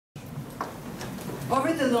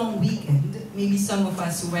Over the long weekend, maybe some of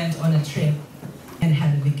us went on a trip and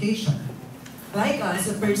had a vacation. Like us,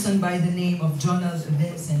 a person by the name of Jonald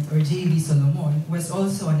Vincent or J.B. Solomon was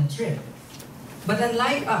also on a trip. But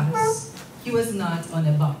unlike us, he was not on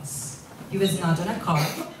a bus. He was not on a car,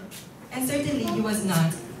 and certainly he was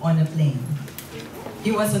not on a plane.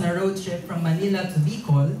 He was on a road trip from Manila to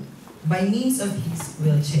Bicol by means of his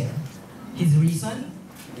wheelchair. His reason?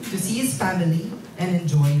 To see his family and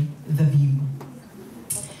enjoy the view.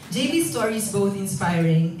 JB's story is both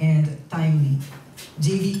inspiring and timely.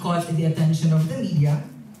 JB caught the attention of the media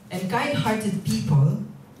and kind-hearted people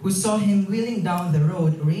who saw him wheeling down the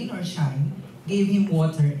road, rain or shine, gave him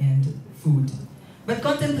water and food. But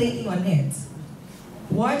contemplating on it,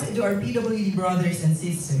 what do our PWD brothers and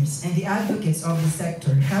sisters and the advocates of the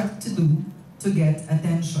sector have to do to get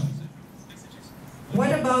attention?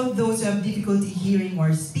 What about those who have difficulty hearing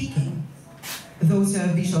or speaking? Those who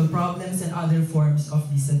have visual problems and other forms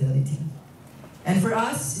of disability? And for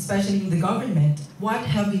us, especially in the government, what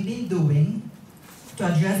have we been doing to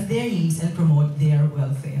address their needs and promote their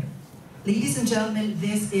welfare? Ladies and gentlemen,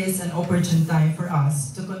 this is an opportune time for us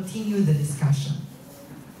to continue the discussion.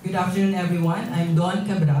 Good afternoon, everyone. I'm Don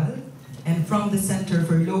Cabral, and from the Center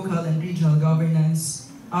for Local and Regional Governance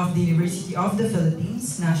of the University of the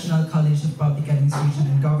Philippines, National College of Public Administration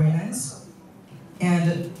and Governance,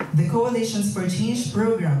 and the Coalitions for Change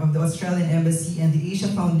program of the Australian Embassy and the Asia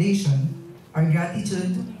Foundation. Our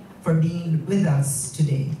gratitude for being with us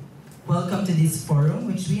today. Welcome to this forum,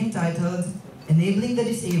 which we entitled Enabling the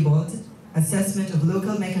Disabled, Assessment of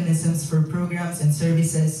Local Mechanisms for Programs and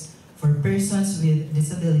Services for Persons with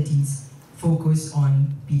Disabilities, focused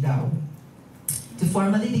on PDAO. To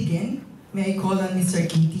formally begin, may I call on Mr.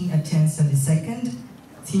 Quintin Atienza II,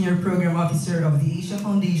 Senior Program Officer of the Asia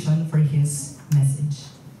Foundation, for his message.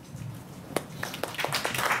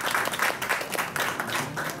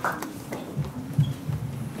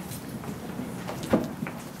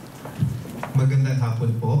 Magandang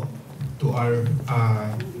hapon po to our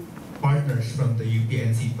partners from the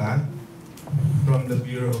UPNC Bank, from the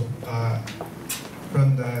Bureau,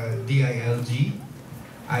 from the DILG.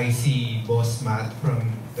 I see Boss Matt from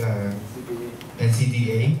the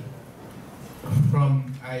NCDA.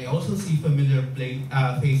 I also see familiar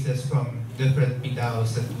faces from different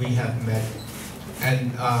PDAOs that we have met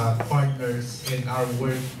and partners in our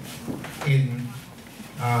work in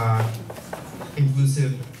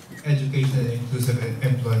inclusive education and inclusive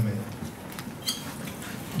employment.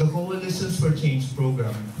 The Coalitions for Change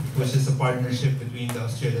program, which is a partnership between the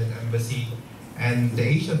Australian Embassy and the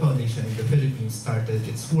Asia Foundation in the Philippines, started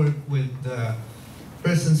its work with the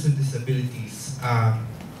persons with disabilities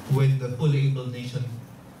with the Fully Able Nation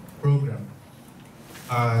program.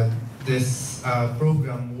 This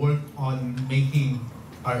program worked on making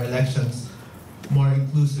our elections more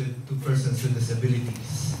inclusive to persons with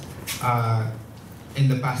disabilities. In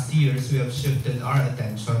the past years, we have shifted our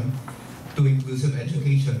attention to inclusive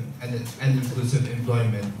education and inclusive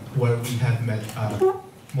employment, where we have met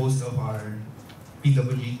most of our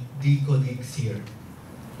PWD colleagues here.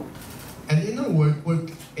 And in our work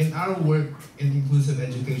in inclusive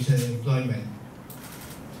education and employment,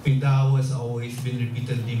 PDAO has always been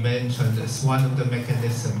repeatedly mentioned as one of the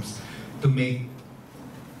mechanisms to make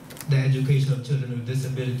the education of children with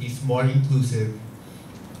disabilities more inclusive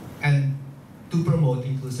and to promote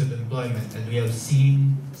inclusive employment. And we have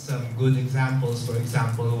seen some good examples. For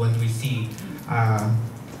example, when we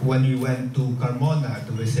went to Carmona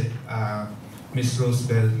to visit Ms.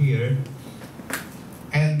 Rosebell here,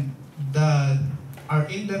 and our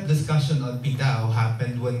in-depth discussion on PDAO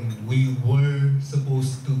happened when we were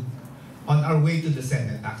supposed to, on our way to the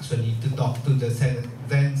Senate actually, to talk to the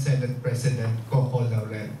then Senate President Coco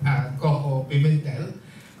Pimentel.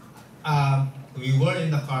 We were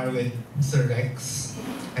in the car with Sir Rex,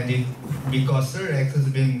 and because Sir Rex has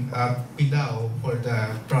been PDAO for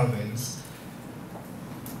the province,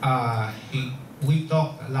 we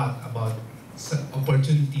talked a lot about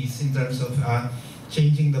opportunities in terms of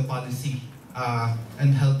changing the policy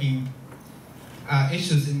and helping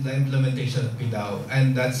issues in the implementation of PDAO.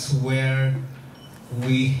 And that's where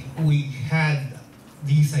we had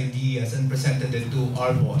these ideas and presented it to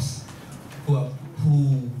our boss,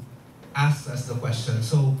 who asked us the question,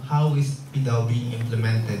 so how is PDAO being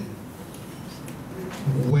implemented?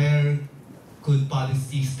 Where could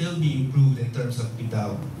policy still be improved in terms of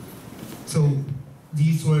PDAO? So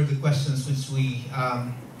these were the questions which we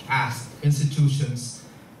asked institutions,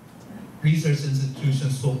 research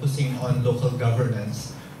institutions focusing on local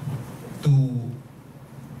governance to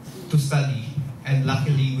study. And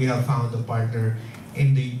luckily we have found a partner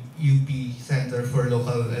in the UP Center for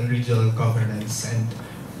Local and Regional Governance, and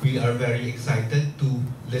we are very excited to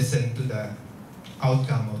listen to the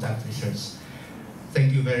outcome of that research.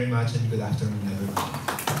 Thank you very much and good afternoon, everyone.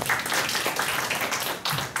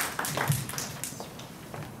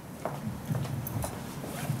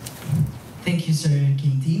 Thank you, Sir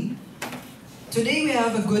Quintin. Today we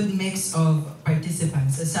have a good mix of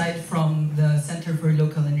participants. Aside from the Center for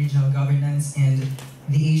Local and Regional Governance and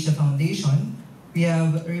the Asia Foundation, we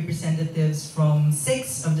have representatives from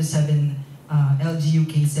 6 of the 7 LGU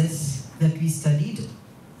cases that we studied.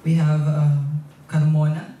 We have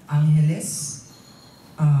Carmona, Angeles,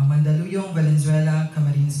 Mandaluyong, Valenzuela,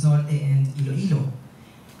 Camarines Norte, and Iloilo.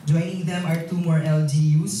 Joining them are 2 more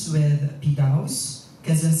LGUs with PDAOs,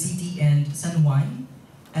 Quezon City and San Juan.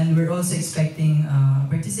 And we're also expecting a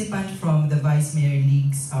participant from the Vice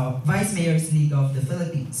Mayor's League of the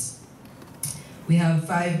Philippines. We have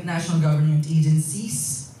 5 national government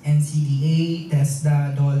agencies, NCDA,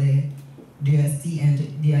 TESDA, DOLE, DST, and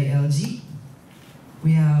DILG.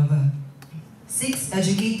 We have 6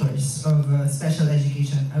 educators of special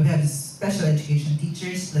education. We have special education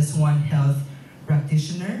teachers, plus 1 health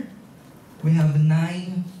practitioner. We have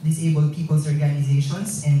 9 disabled people's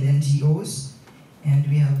organizations and NGOs. And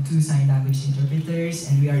we have 2 sign language interpreters,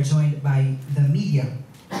 and we are joined by the media.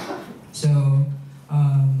 So,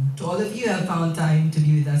 to all of you who have found time to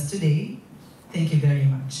be with us today, thank you very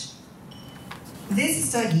much. This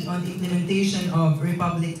study on the implementation of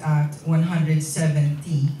Republic Act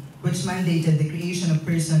 170, which mandated the creation of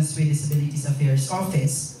Persons with Disabilities Affairs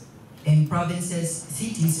Office in provinces,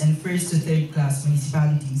 cities, and first to third class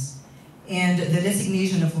municipalities, and the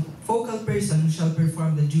designation of a focal person who shall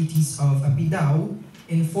perform the duties of a PDAO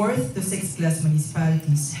in 4th to 6th class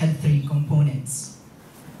municipalities had 3 components.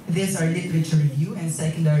 These are literature review and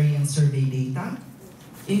secondary and survey data,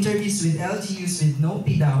 interviews with LGUs with no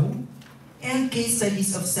PDAO, and case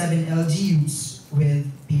studies of 7 LGUs with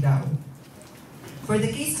PDAO. For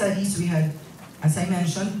the case studies, we had, as I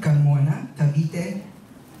mentioned, Carmona, Cavite,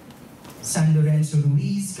 San Lorenzo,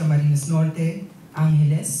 Ruiz, Camarines Norte,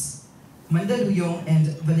 Angeles, Mandaluyong, and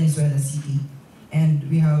Valenzuela City. And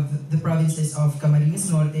we have the provinces of Camarines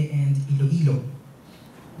Norte and Iloilo.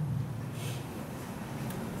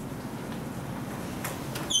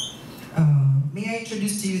 May I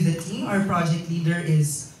introduce to you the team? Our project leader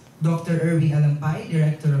is Dr. Erwin Alampay,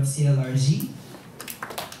 Director of CLRG.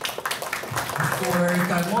 For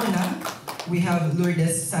Carmona, we have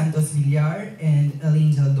Lourdes Santos Villar and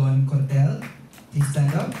Elangel Don Cortel. Please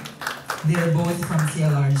stand up. They are both from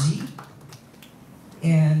CLRG.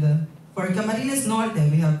 And for Camarines Norte,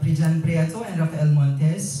 we have Prijan Prieto and Rafael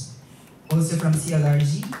Montes, also from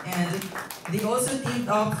CLRG. And they also teamed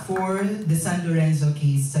up for the San Lorenzo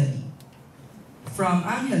case study. From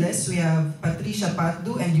Angeles, we have Patricia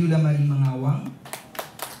Patdu and Yula Marie Mangawang.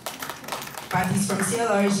 Pat is from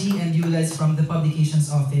CLRG and Yula is from the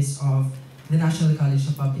Publications Office of the National College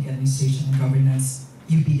of Public Administration and Governance,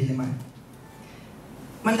 UP Diliman.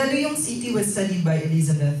 Mandaluyong City was studied by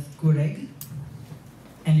Elizabeth Cureg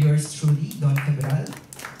and yours truly, Don Cabral.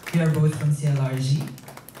 We are both from CLRG.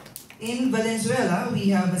 In Valenzuela, we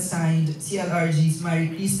have assigned CLRG's Marie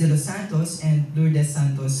Cris de los Santos and Lourdes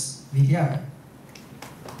Santos Villar.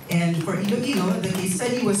 And for Iloilo, the case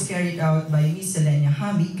study was carried out by Miss Selenia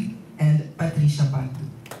Hamig and Patricia Patu.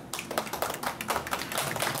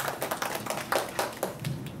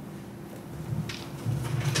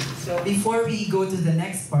 So before we go to the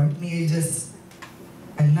next part, may I just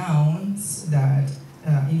announce that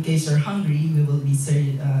in case you're hungry, we will be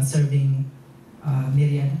serving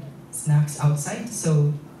Miriam snacks outside.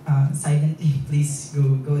 So silently, please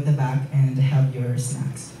go at the back and have your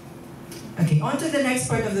snacks. Okay, on to the next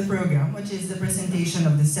part of the program, which is the presentation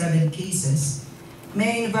of the 7 cases.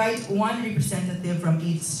 May I invite 1 representative from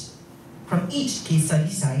each case study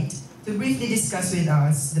site to briefly discuss with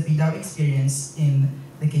us the PDAO experience in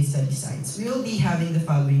the case study sites. We will be having the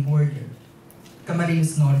following order: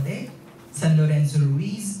 Camarines Norte, San Lorenzo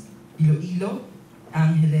Ruiz, Iloilo,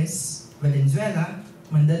 Angeles, Valenzuela,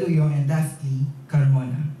 Mandaluyong, and lastly,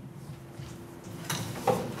 Carmona.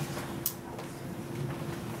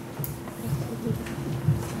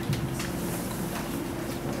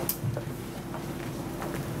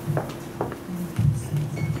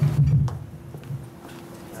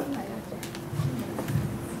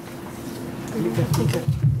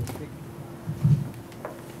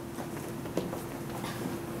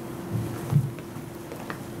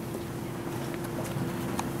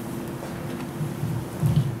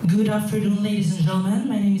 Good afternoon, ladies and gentlemen.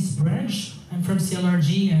 My name is Brej. I'm from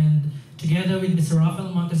CLRG, and together with Mr.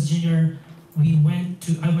 Rafael Montes Jr., I went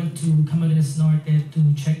to Camarines Norte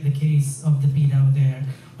to check the case of the PDAO there.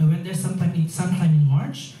 I went there sometime in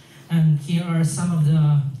March, and here are some of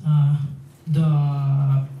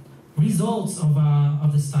the results of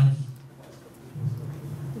the study.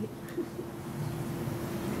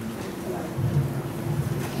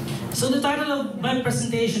 So the title of my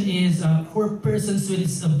presentation is For Persons with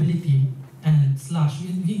Disability and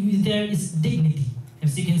 / there is dignity,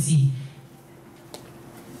 as you can see.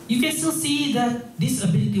 You can still see that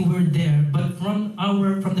disability word there, but from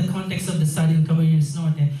the context of the study in Camarines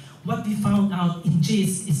Norte, what we found out in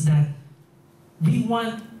GIS is that we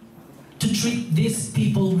want to treat these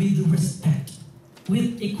people with respect,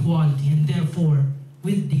 with equality, and therefore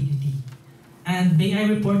with dignity. And may I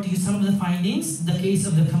report to you some of the findings, the case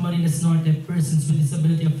of the Camarines Norte Persons with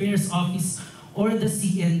Disability Affairs Office, or the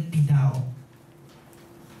CNPDAO.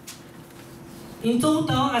 In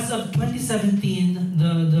total, as of 2017,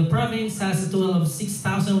 the province has a total of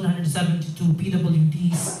 6,172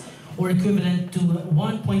 PWDs, or equivalent to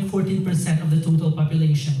 1.14% of the total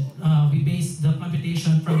population. We based the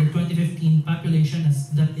computation from the 2015 population, as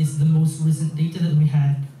that is the most recent data that we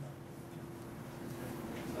had.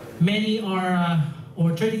 Many are,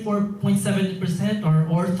 or 34.7% are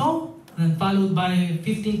ortho, and followed by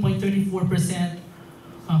 15.34%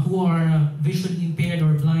 who are visually impaired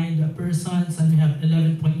or blind persons, and we have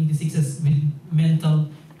 11.86% with mental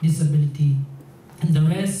disability. And the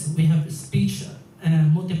rest, we have speech,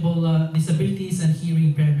 multiple disabilities, and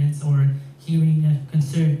hearing impairments or hearing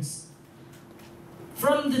concerns.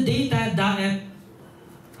 From the data, DAET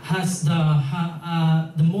has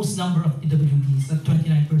the most number of PWDs at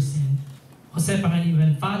 29%. Jose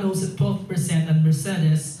Pangaliban follows at 12%, and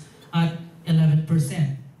Mercedes at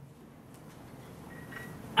 11%.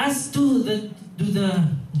 As to the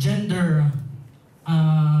gender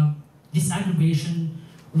disaggregation,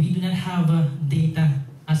 we do not have data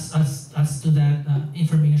as to that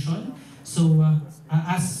information. So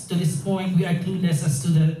as to this point, we are clueless as to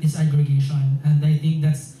the disaggregation, and I think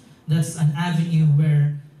that's an avenue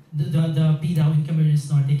where the PDAO in Camarines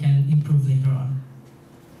Norte can improve later on.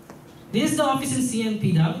 This is the office in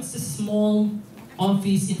CNPDAO. It's a small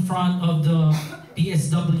office in front of the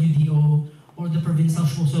PSWDO, or the Provincial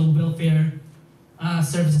Social Welfare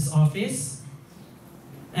Services Office.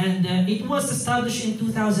 And it was established in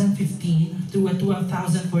 2015 through a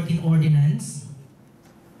 2014 ordinance.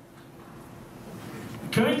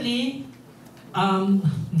 Currently,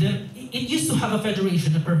 it used to have a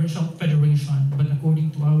federation, a provincial federation, but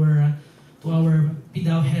according to our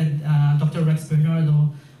PDAO head, Dr. Rex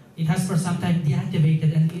Bernardo, it has for some time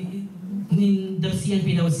deactivated, and the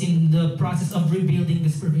CNPDAO was in the process of rebuilding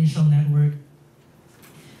this provincial network.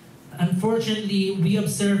 Unfortunately, we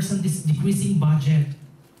observed some decreasing budget.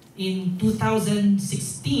 In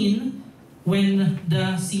 2016, when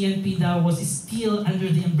the CNPDAO was still under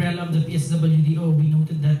the umbrella of the PSWDO, we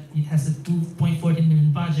noted that it has a 2.14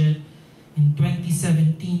 million budget. In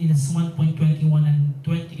 2017, it has 1.21, and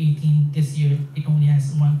 2018, this year, it only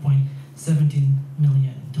has 1.17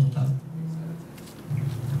 million total.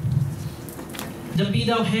 The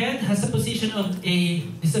PDAO head has a position of a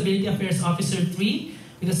Disability Affairs Officer 3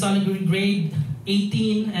 with a salary grade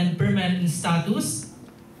 18 and permanent status.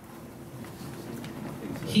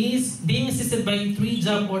 He is being assisted by 3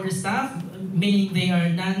 job order staff, meaning they are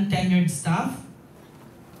non-tenured staff,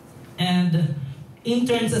 and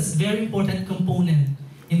interns as very important component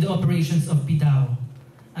in the operations of PDAO.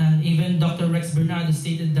 And even Dr. Rex Bernardo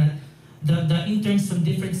stated that the interns from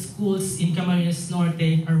different schools in Camarines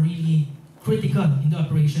Norte are really critical in the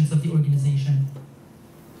operations of the organization.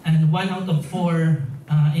 And 1 out of 4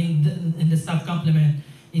 in the staff complement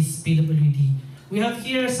is PWD. We have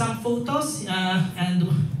here some photos and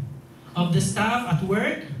of the staff at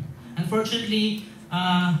work. Unfortunately,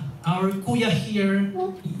 our kuya here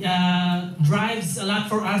drives a lot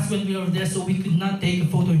for us when we were there, so we could not take a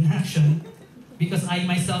photo in action because I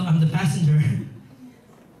myself am the passenger.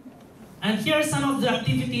 And here are some of the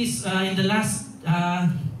activities in the last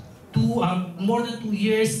more than 2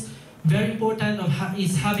 years. Very important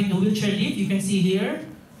is having a wheelchair lift. You can see here.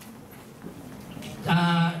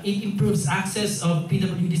 It improves access of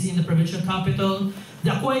PWDs in the provincial capital. The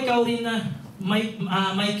Ako Ikaw Rin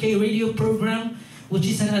My K radio program, which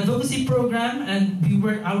is an advocacy program, and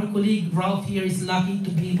our colleague Ralph here is lucky to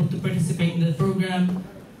be able to participate in the program.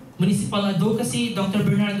 Municipal advocacy, Dr.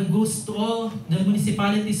 Bernardo goes to all the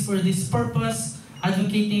municipalities for this purpose,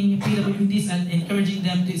 advocating PWDs and encouraging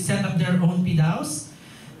them to set up their own PDAOs.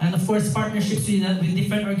 And of course, partnerships with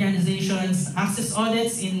different organizations, access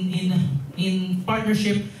audits in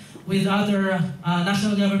partnership with other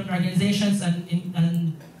national government organizations,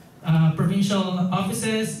 and provincial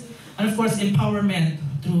offices, and of course empowerment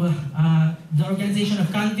through the organization of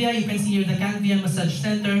Canvia. You can see here the Canvia Massage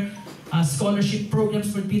Center, scholarship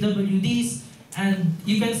programs for PWDs, and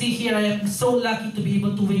you can see here I am so lucky to be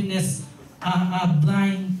able to witness a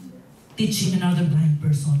blind teaching another blind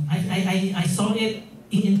person. I saw it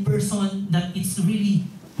in person that it's really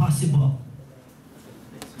possible.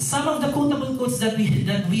 Some of the quotable quotes that we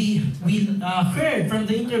heard from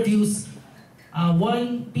the interviews,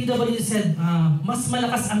 one PWD said, mas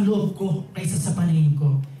malakas ang loob ko kaysa sa paningin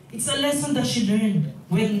ko. It's a lesson that she learned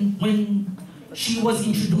when she was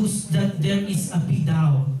introduced that there is a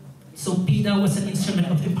PDAO. So PDAO was an instrument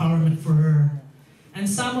of empowerment for her. And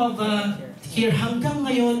some of here, hanggang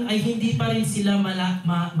ngayon ay hindi pa rin sila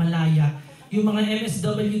malaya. Yung mga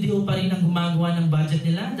MSWDO pa rin ang gumagawa ng budget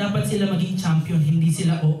nila. Dapat sila maging champion, hindi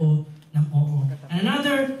sila oo ng oo. And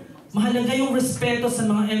another, mahalaga yung respeto sa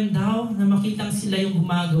mga MDAO na makitang sila yung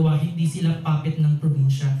gumagawa, hindi sila puppet ng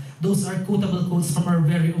probinsya. Those are quotable quotes from our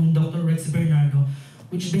very own Dr. Rex Bernardo,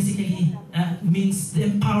 which basically means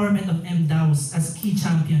the empowerment of MDAOs as key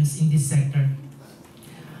champions in this sector.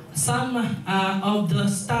 Some of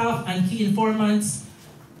the staff and key informants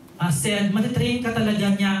said, matitrain ka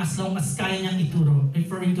talaga niya as long as kaya niyang ituro.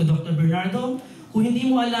 Referring to Dr. Bernardo, kung hindi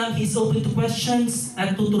mo alam, he's open to questions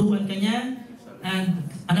at tuturuan ka niya. And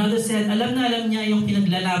another said, alam na alam niya yung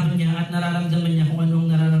pinaglalaban niya at nararamdaman niya kung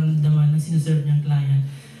anong nararamdaman ng sinuserve niyang client.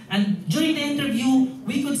 And during the interview,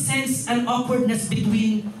 we could sense an awkwardness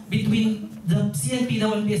between the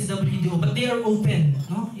CNPDAO and PSWDO, but they are open.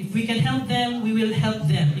 No? If we can help them, we will help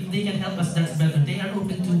them. If they can help us, that's better. They are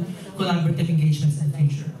open to collaborative engagements in the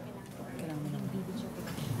future.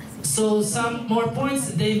 So some more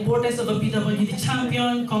points, the importance of a PWD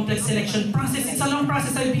champion, complex selection process. It's a long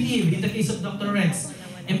process, I believe, in the case of Dr. Rex.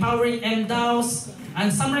 Empowering MDAOs,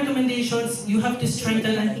 and some recommendations, you have to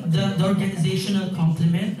strengthen the organizational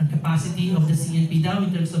complement and capacity of the CNPDAO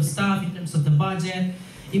in terms of staff, in terms of the budget,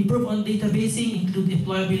 improve on databasing, include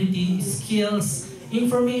employability skills,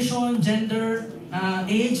 information, gender,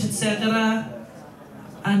 age, etc.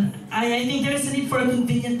 And I think there is a need for a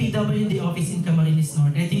convenient PWD office in Camarines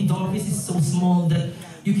Norte. I think the office is so small that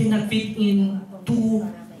you cannot fit in 2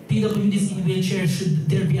 PWDs in wheelchairs should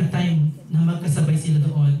there be a time na magkasabay sila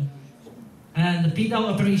doon. And the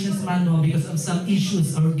PDAO operations manual, because of some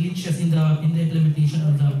issues or glitches in the implementation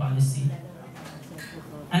of the policy.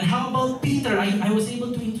 And how about Peter? I was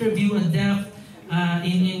able to interview a deaf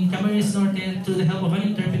in Camarines Norte through the help of an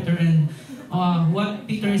interpreter, and what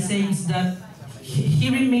Peter is saying is that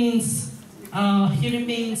he remains to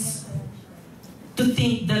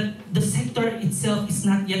think that the sector itself is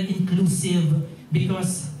not yet inclusive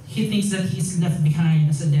because he thinks that he's left behind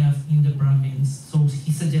as a deaf in the province. So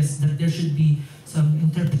he suggests that there should be some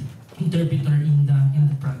interpreter in the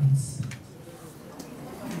province.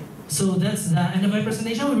 So that's the end of my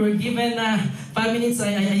presentation. We were given 5 minutes.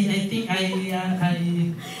 I think I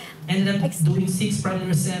ended up doing 6,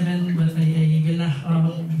 probably 7, but I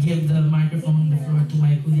will give the microphone the floor to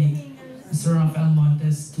my colleague, Mr. Rafael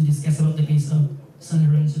Montes, to discuss about the case of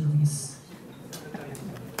San Lorenzo Ruiz.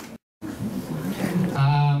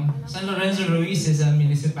 San Lorenzo Ruiz is a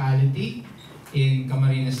municipality in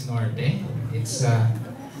Camarines Norte. It's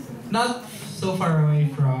not so far away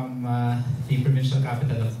from the provincial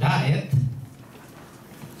capital of Daet,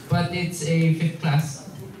 but it's a 5th class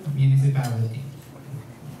municipality.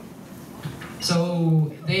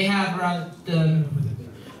 So they have around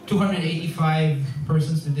 285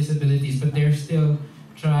 persons with disabilities, but they're still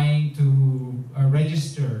trying to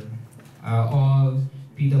register all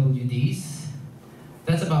PWDs.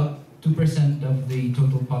 That's about 2% of the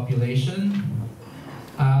total population.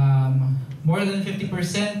 More than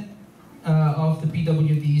 50% of the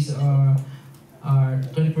PWDs are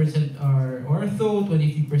 20% are ortho,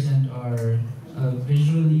 23% are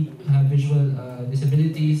visual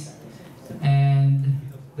disabilities, and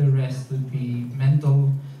the rest would be mental,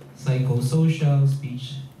 psychosocial,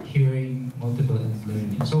 speech, hearing, multiple, and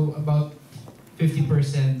learning. So about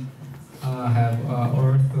 50% have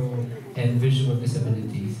ortho and visual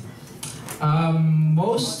disabilities.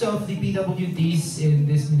 Most of the PWDs in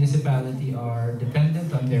this municipality are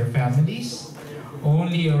dependent on their families.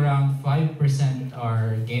 Only around 5%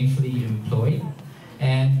 are gainfully employed,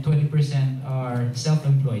 and 20% are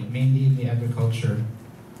self-employed, mainly in the agriculture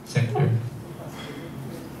sector.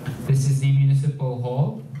 This is the municipal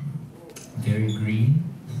hall, very green.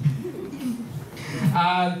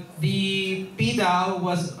 The PDAO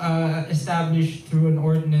was established through an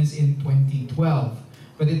ordinance in 2012,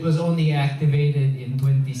 but it was only activated in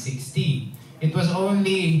 2016. It was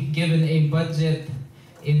only given a budget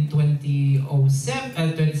in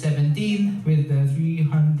 2017 with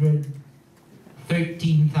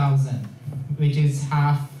 313,000, which is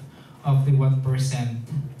half of the 1%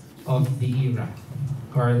 of the ERA,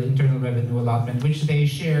 or the Internal Revenue Allotment, which they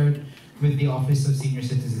shared with the Office of Senior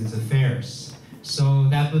Citizens Affairs. So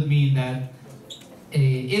that would mean that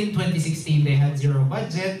in 2016 they had zero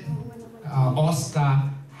budget.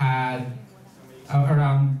 OSCA had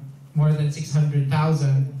around more than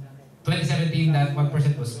 600,000. 2017, that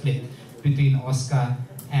 1% was split between OSCA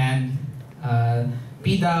and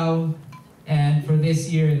PDAO, and for this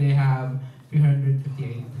year they have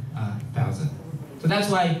 358,000. So that's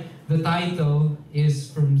why the title is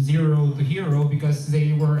from zero to hero, because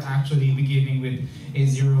they were actually beginning with a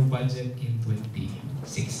zero budget in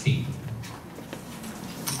 2016.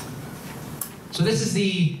 So this is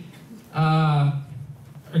the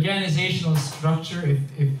organizational structure,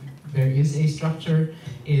 if there is a structure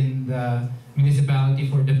in the municipality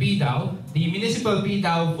for the PDAO. The municipal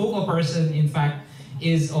PDAO focal person, in fact,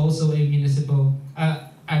 is also a municipal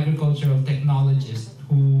agricultural technologist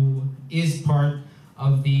who is part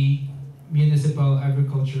of the Municipal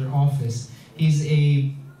Agriculture Office. He's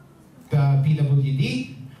a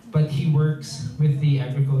PWD, but he works with the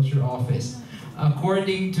Agriculture Office.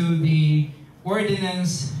 According to the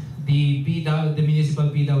ordinance, the municipal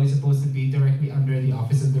PDAO is supposed to be directly under the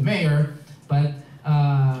office of the mayor, but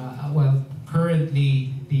well,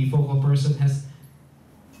 currently the focal person has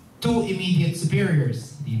two immediate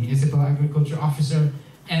superiors, the municipal agriculture officer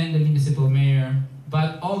and the municipal mayor,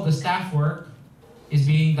 but all the staff work is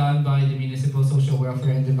being done by the Municipal Social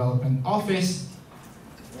Welfare and Development Office,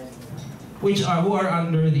 who are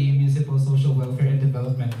under the Municipal Social Welfare and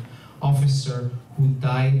Development Officer who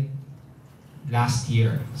died last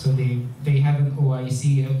year. So they have an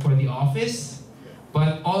OIC for the office,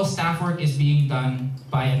 but all staff work is being done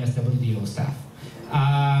by MSWDO staff.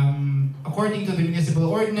 According to the municipal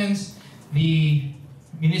ordinance, the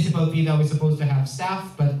municipal PDAO is supposed to have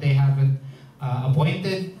staff, but they haven't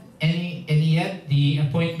appointed any yet. The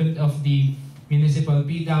appointment of the municipal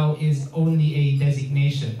PDAO is only a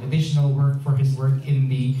designation, additional work for his work in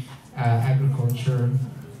the agriculture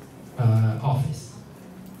office.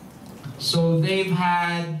 So they've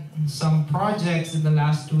had some projects in the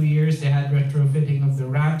last 2 years. They had retrofitting of the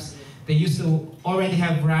ramps. They used to already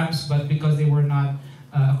have ramps, but because they were not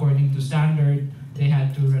according to standard, they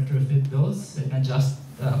had to retrofit those and adjust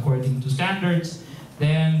according to standards.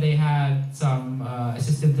 Then they had some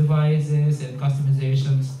assistive devices and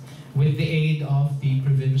customizations with the aid of the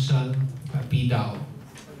provincial PDAO.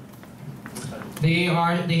 They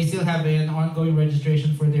still have an ongoing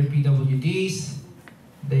registration for their PWDs.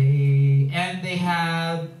 They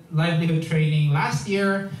had livelihood training last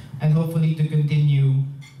year and hopefully to continue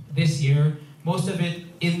this year. Most of it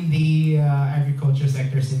in the agriculture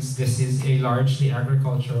sector, since this is a largely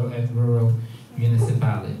agricultural and rural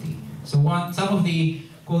municipality. So some of the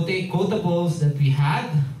quotables that we had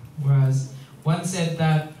was, one said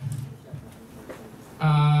that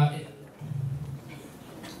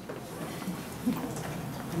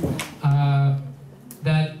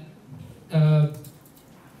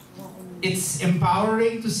it's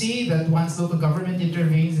empowering to see that once local government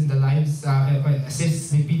intervenes in the lives,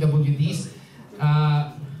 assists the PWDs,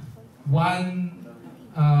 one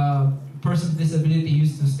person with disability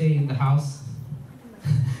used to stay in the house,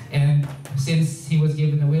 and since he was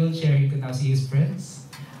given a wheelchair, he could now see his friends.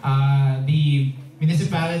 The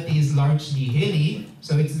municipality is largely hilly,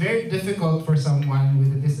 so it's very difficult for someone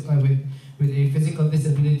with a physical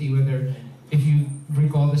disability, whether, if you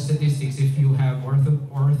recall the statistics, if you have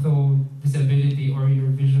ortho disability or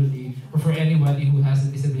you're visually, or for anybody who has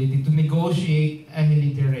a disability, to negotiate a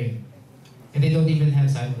hilly terrain. And they don't even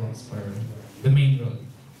have sidewalks for the main road.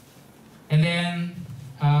 And then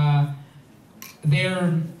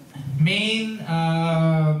their main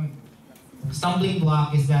stumbling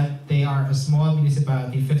block is that they are a small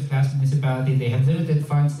municipality, fifth-class municipality. They have limited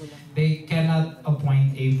funds. They cannot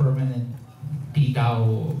appoint a permanent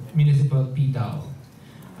PDAO, municipal PDAO,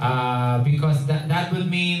 because that would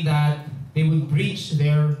mean that they would breach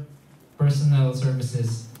their personal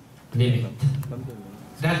services limit.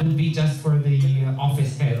 That would be just for the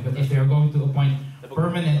office head, but if they're going to appoint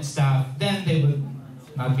permanent staff, then they would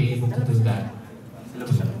not be able to do that.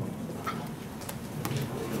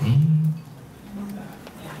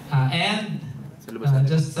 And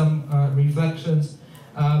just some reflections.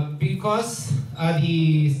 Because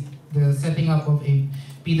the setting up of a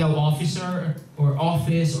PDAO officer or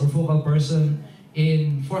office or focal person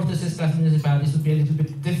in 4th to 6th class municipalities would be a little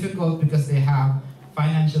bit difficult because they have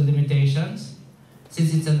financial limitations.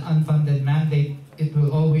 Since it's an unfunded mandate, it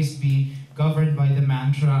will always be governed by the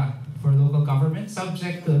mantra for local government,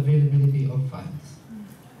 subject to availability of funds.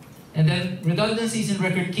 And then redundancies in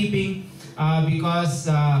record keeping, because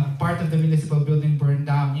part of the municipal building burned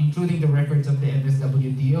down, including the records of the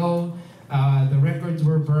MSWDO. The records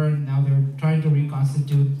were burned. Now they're trying to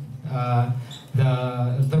reconstitute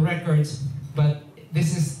the records, but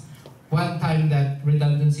this is one time that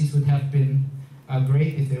redundancies would have been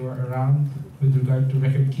great if they were around with regard to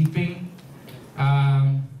record keeping.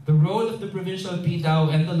 The role of the provincial PDAO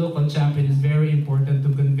and the local champion is very important to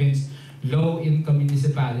convince low-income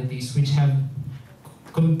municipalities which have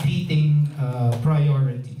competing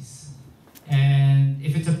priorities. And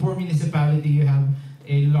if it's a poor municipality, you have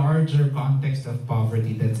a larger context of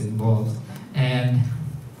poverty that's involved. And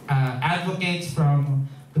advocates from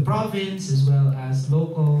the province as well as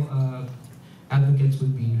local advocates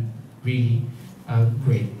would be really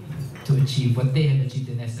great to achieve what they had achieved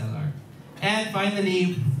in SLR. And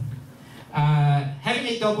finally, having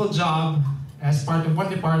a double job as part of one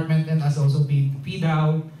department and as also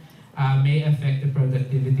PDAO may affect the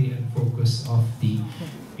productivity and focus of the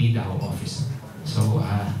PDAO officer. So,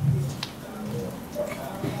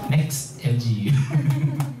 next LGU.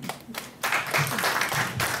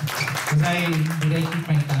 Did I keep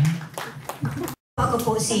my time? Ako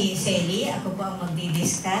po si Selly. Ako po ang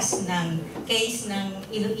magdi-discuss ng case ng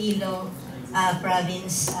Iloilo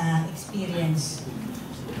province experience.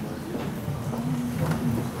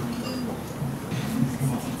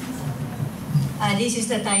 This is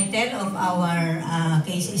the title of our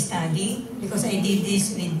case study because I did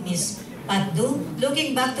this with Ms. Patdu.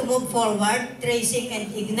 Looking back to move forward, tracing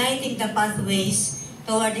and igniting the pathways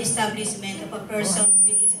toward the establishment of a Persons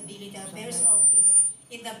with Disability Affairs Office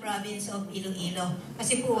in the province of Iloilo.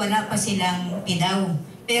 Kasi po wala pa silang PDAO.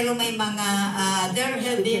 Pero may mga, there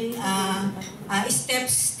have been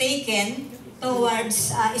steps taken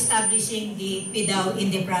towards establishing the PDAO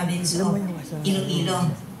in the province of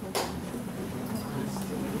Iloilo.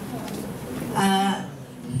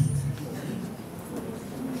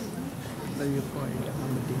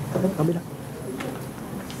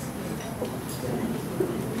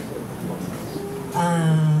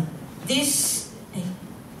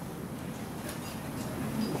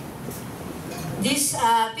 This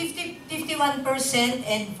 51%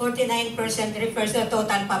 and 49% refers to the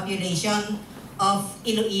total population of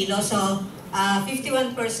Iloilo. So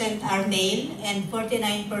 51% are male and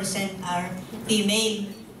 49% are female.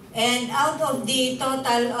 And out of the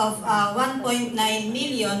total of 1.9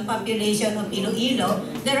 million population of Iloilo,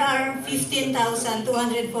 there are 15,246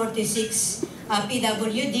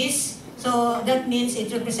 PWDs. So that means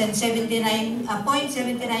it represents 79.79%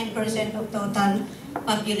 of total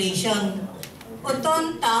population.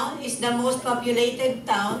 Oton town is the most populated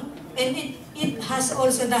town and it has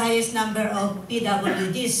also the highest number of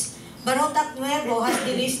PWDs. Barotac Nuevo has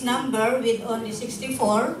the least number with only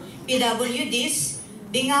 64 PWDs.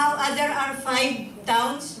 Bingao, there are 5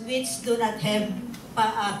 towns which do not have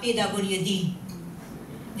PWD.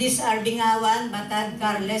 These are Bingawan, Batad,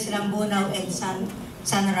 Carles, Lambunao, and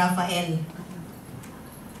San Rafael.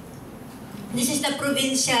 This is the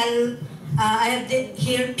provincial, I have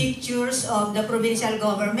here pictures of the provincial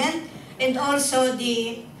government and also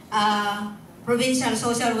the Provincial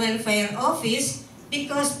Social Welfare Office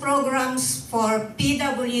because programs for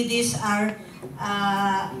PWDs are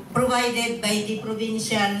provided by the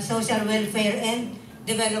Provincial Social Welfare and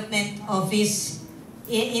Development Office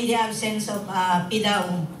in the absence of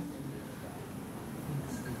PDAO.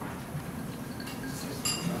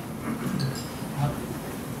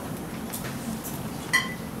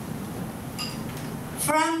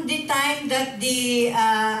 From the time that the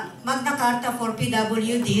Magna Carta for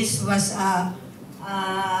PWDs was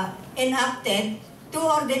enacted, 2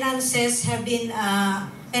 ordinances have been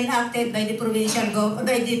enacted by the provincial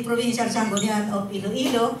Sanggunian of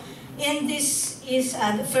Iloilo, and this is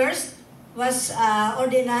the first was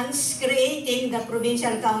ordinance creating the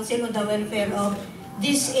Provincial Council on the Welfare of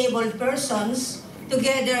Disabled Persons,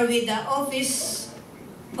 together with the Office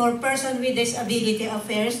for Person with Disability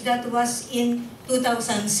Affairs. That was in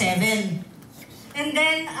 2007, and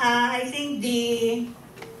then I think the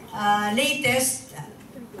latest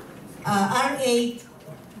RA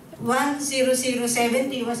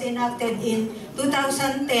 10070 was enacted in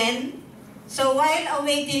 2010. So while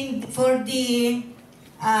awaiting for the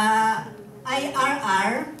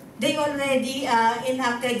IRR, they already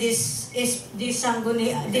enacted this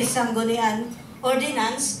Sanggunian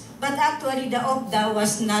ordinance, but actually the OPDA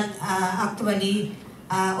was not actually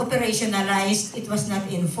operationalized. It was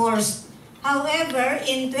not enforced. However,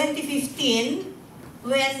 in 2015,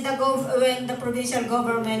 when the provincial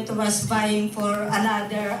government was vying for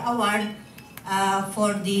another award,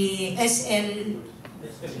 for the SGLG.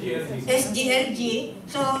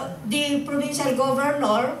 So the provincial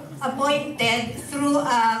governor appointed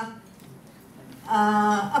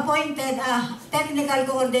a technical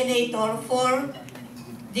coordinator for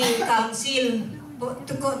the council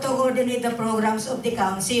to coordinate the programs of the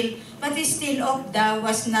council, but still OPDA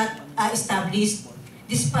was not established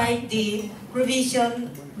despite the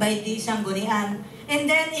provision by the Sanggunian. And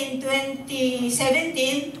then in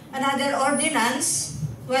 2017, another ordinance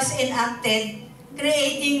was enacted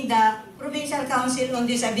creating the Provincial Council on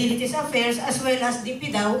Disabilities Affairs as well as the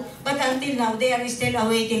PDAO, but until now they are still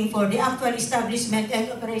awaiting for the actual establishment and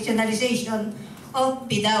operationalization of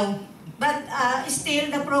PDAO. But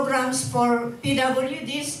still the programs for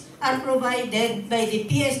PWDs are provided by the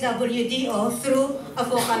PSWDO through a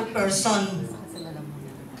focal person.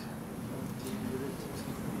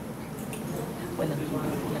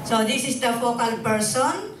 So this is the focal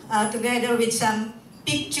person together with some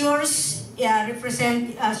pictures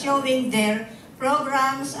showing their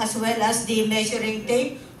programs as well as the measuring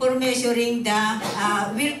tape for measuring the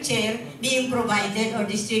wheelchair being provided or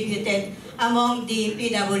distributed among the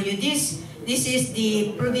PWDs. This is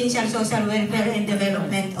the Provincial Social Welfare and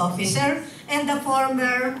Development Officer and the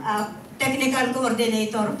former technical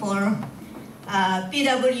coordinator for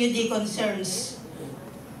PWD concerns.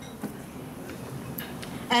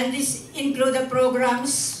 And this include the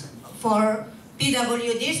programs for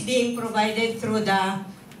PWDs being provided through the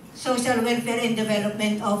Social Welfare and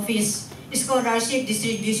Development Office, scholarship,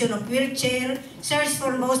 distribution of wheelchair, search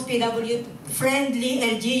for most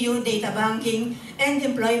PW-friendly LGU data banking, and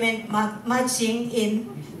employment matching in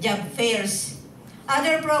job fairs.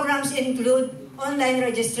 Other programs include online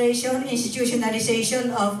registration,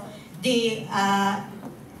 institutionalization of the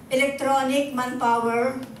electronic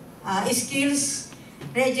manpower skills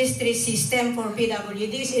registry system for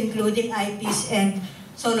PWDs, including IPs and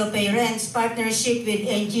solo parents, partnership with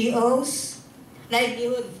NGOs,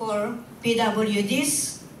 livelihood for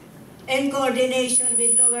PWDs, and coordination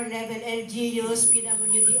with lower-level LGUs,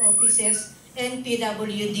 PWD offices, and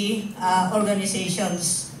PWD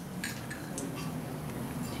organizations.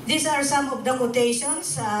 These are some of the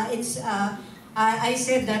quotations. I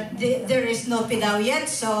said that there is no PDAO yet,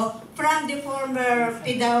 so from the former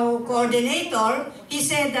PDAO coordinator, he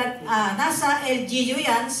said that nasa LGU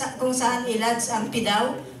yan kung saan ilads ang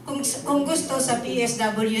PDAO. Kung gusto sa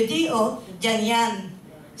PSWDO, dyan yan.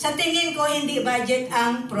 Sa tingin ko, hindi budget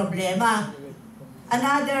ang problema.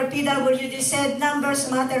 Another PWD said, numbers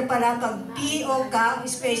matter pala pag PO ka,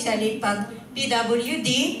 especially pag PWD.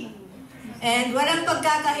 And walang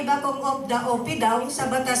pagkakaiba kung OPDA o PDAO, sa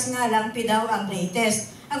batas nga lang PDAO ang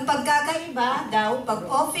latest. Ang pagkakaiba daw, pag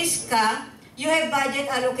office ka, you have budget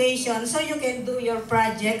allocation so you can do your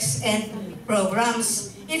projects and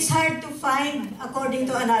programs. It's hard to find, according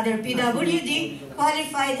to another PWD,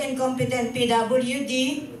 qualified and competent PWD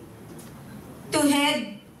to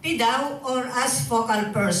head PDAO or as focal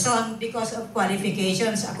person because of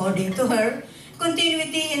qualifications, according to her.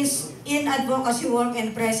 Continuity in advocacy work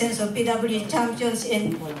and presence of PWD champions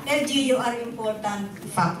in LGU are important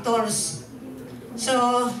factors.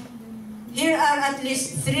 So, here are at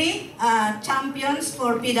least 3 champions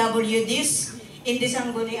for PWDs in the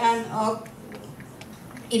Sanggunian of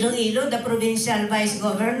Iloilo, the provincial vice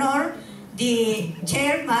governor, the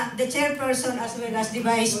chairperson as well as the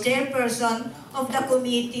vice chairperson of the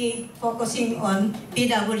committee focusing on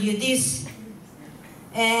PWDs.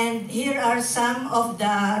 And here are some of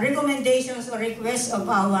the recommendations or requests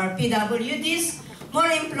of our PWDs. More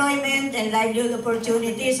employment and livelihood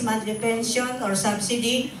opportunities, monthly pension or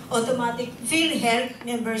subsidy, automatic PhilHealth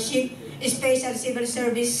membership, special civil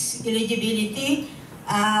service eligibility,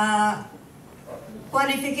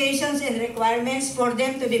 qualifications and requirements for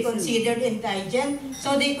them to be considered indigent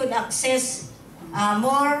so they could access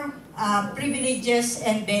more privileges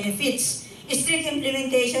and benefits. Strict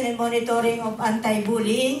implementation and monitoring of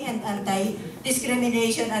anti-bullying and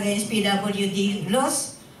anti-discrimination against PWD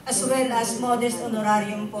laws, as well as modest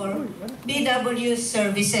honorarium for PW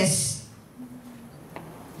services.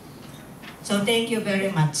 So thank you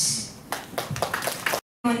very much.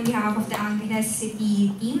 On behalf of the Camarines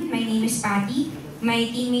City team, my name is Patty.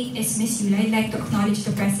 My teammate is Miss Yula. I'd like to acknowledge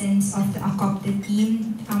the presence of the ACOPTED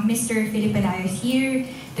team. Mr. Felipe is here,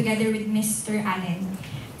 together with Mr. Allen.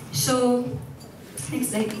 So,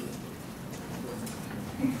 next slide.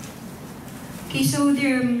 Okay, so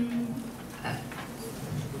there.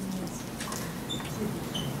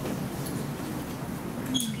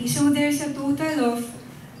 Okay, so there's a total of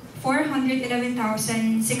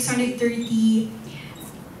 411,630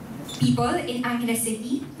 people in Angeles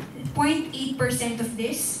City. 0.8% of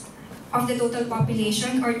this of the total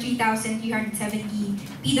population, or 3,370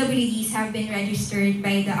 PWDs, have been registered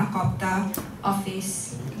by the ACOPTA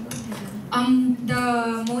office.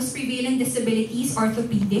 The most prevalent disabilities,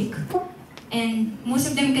 orthopedic, and most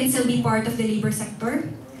of them can still be part of the labor sector.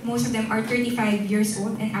 Most of them are 35 years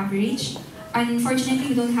old on average.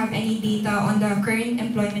 Unfortunately, we don't have any data on the current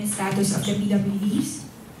employment status of the PWDs.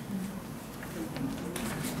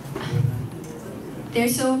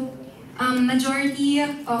 Majority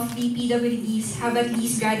of the PWDs have at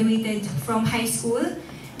least graduated from high school,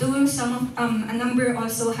 though a number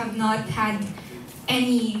also have not had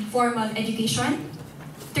any formal education.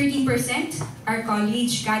 13% are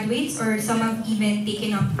college graduates, or some have even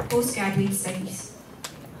taken up postgraduate studies.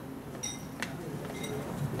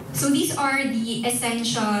 So these are the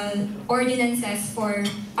essential ordinances for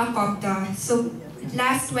ACOPTA. So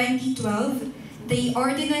last 2012, the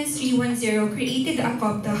Ordinance 310 created the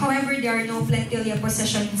ACOPTA. However, there are no plantilla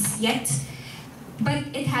positions yet, but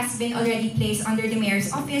it has been already placed under the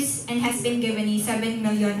mayor's office and has been given a 7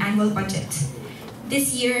 million annual budget.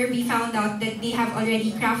 This year, we found out that they have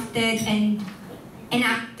already crafted and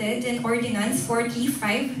enacted an ordinance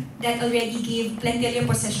 435 that already gave plantilla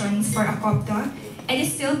positions for ACOPTA, and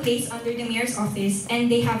is still placed under the mayor's office, and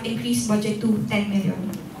they have increased budget to 10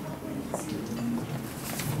 million.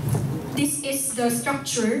 This is the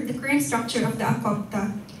structure, the current structure of the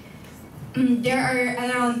ACOPTA. There are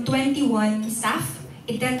around 21 staff.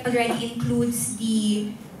 That already includes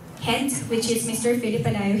the head, which is Mr. Philip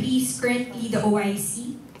Alayo. He's currently the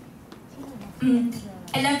OIC.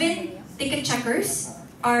 11 ticket checkers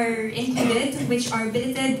are included, which are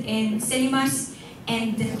billeted in cinemas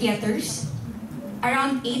and theaters.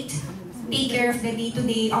 Around 8 take care of the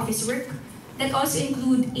day-to-day office work. That also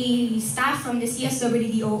include a staff from the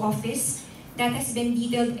CSWDO office that has been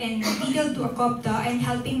detailed to ACOPTA and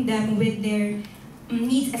helping them with their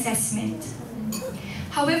needs assessment.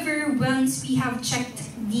 However, once we have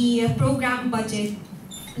checked the program budget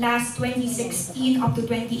last 2016 up to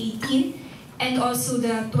 2018, and also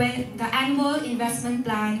the annual investment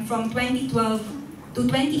plan from 2012 to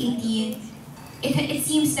 2018, it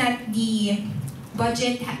seems that the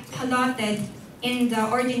budget allotted in the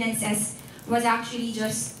ordinances was actually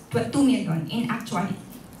just 2 million in actuality.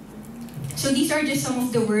 So these are just some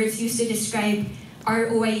of the words used to describe our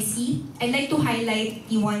OIC. I'd like to highlight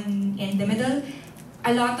the one in the middle.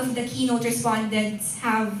 A lot of the keynote respondents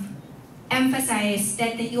have emphasized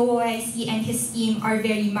that the OIC and his team are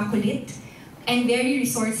very makulit and very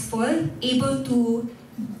resourceful, able to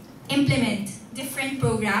implement different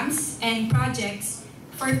programs and projects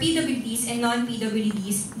for PWDs and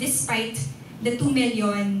non-PWDs despite the 2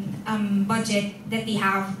 million budget that they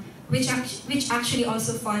have, which actually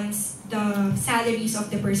also funds the salaries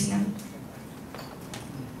of the personnel.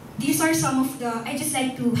 These are some of the, I just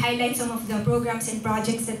like to highlight some of the programs and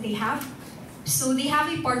projects that they have. So they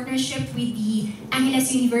have a partnership with the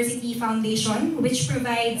Angeles University Foundation, which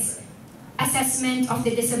provides assessment of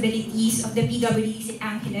the disabilities of the PWDs in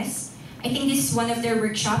Angeles. I think this is one of their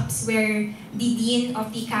workshops where the Dean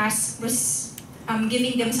of the CAS was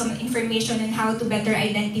giving them some information on how to better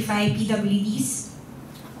identify PWDs.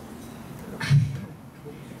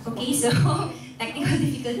 Okay, so technical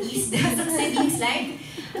difficulties. The succeeding slide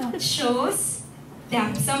shows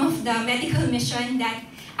some of the medical mission that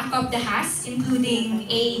ACOPTA has, including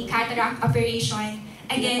a cataract operation.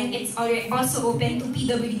 Again, it's also open to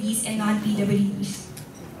PWDs and non-PWDs.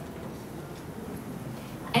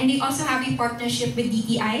 And they also have a partnership with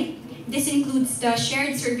DTI. This includes the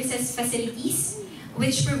shared services facilities,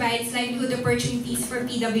 which provides livelihood opportunities for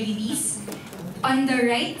PWDs. On the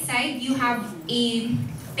right side, you have a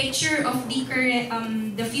picture of the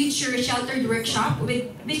current, the future sheltered workshop,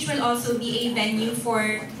 which will also be a venue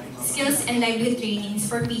for skills and livelihood trainings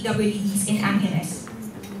for PWDs in Angeles.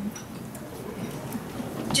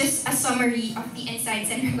 Just a summary of the insights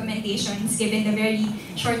and recommendations given the very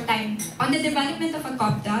short time. On the development of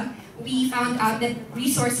ACOPTA, we found out that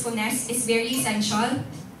resourcefulness is very essential,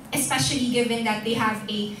 especially given that they have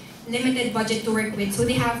a limited budget to work with. So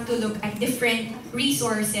they have to look at different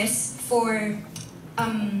resources for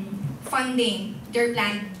funding their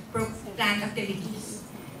planned activities.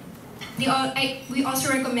 We also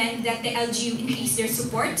recommend that the LGU increase their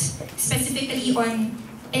support, specifically on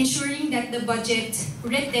ensuring that the budget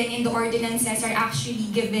written in the ordinances are actually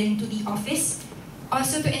given to the office.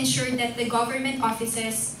 Also to ensure that the government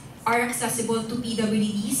offices are accessible to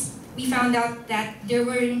PWDs. We found out that there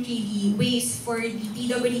weren't really ways for the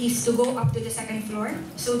PWDs to go up to the second floor,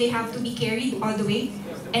 so they have to be carried all the way.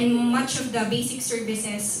 And much of the basic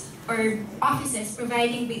services or offices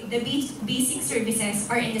providing the basic services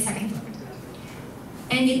are in the second floor.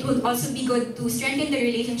 And it would also be good to strengthen the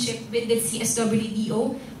relationship with the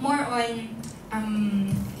CSWDO, more on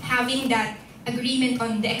having that agreement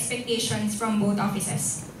on the expectations from both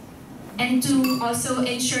offices. And to also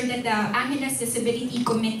ensure that the Angeles Disability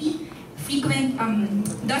Committee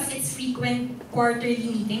does its frequent quarterly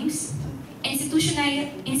meetings,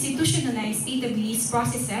 institutionalize database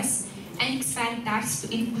processes, and expand tasks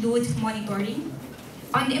to include monitoring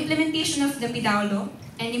on the implementation of the PDAO law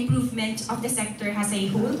and improvement of the sector as a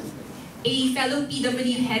whole. A fellow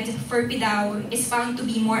PW head for PDAO is found to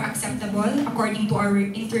be more acceptable according to our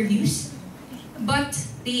interviews, but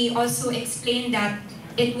they also explained that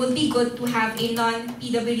it would be good to have a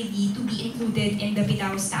non-PWD to be included in the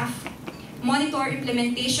PDAO staff. Monitor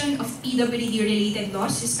implementation of PWD-related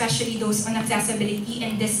laws, especially those on accessibility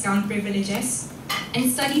and discount privileges,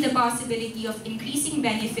 and study the possibility of increasing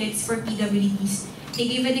benefits for PWDs. They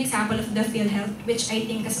gave an example of the PhilHealth, which I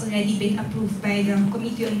think has already been approved by the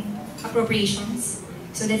Committee on Appropriations.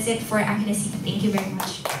 So that's it for Angeles City. Thank you very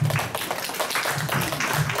much.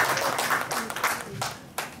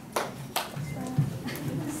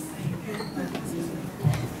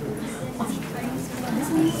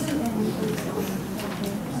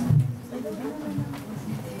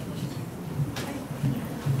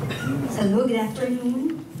 Hello, good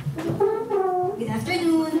afternoon. Good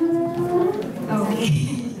afternoon. Okay.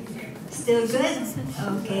 Still good?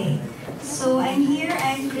 Okay. So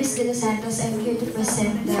I'm Chris De Los Santos. I'm here to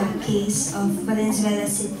present the case of Valenzuela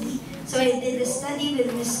City. So I did a study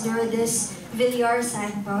with Ms. Lourdes Villar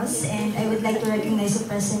Santos, and I would like to recognize the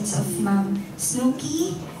presence of Ma'am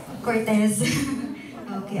Snooki Cortez,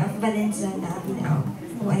 okay, of Valenzuela,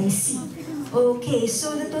 OIC. Okay,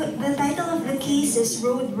 so the title of the case is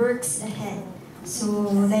Road Works Ahead. So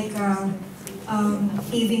like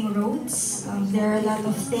paving roads, there are a lot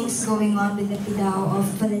of things going on with the PDAO of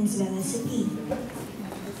Valenzuela City.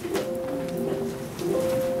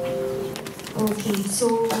 Okay,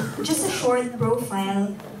 so just a short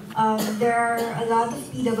profile. There are a lot of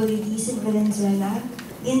PWDs in Valenzuela.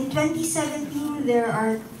 In 2017, there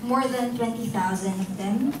are more than 20,000 of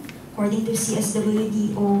them, according to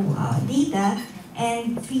CSWDO data,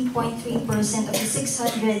 and 3.3% of the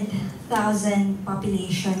 600,000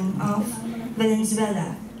 population of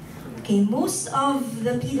Valenzuela. Okay, most of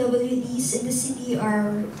the PWDs in the city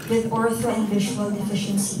are with ortho and visual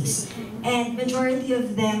deficiencies, and majority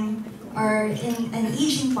of them are in an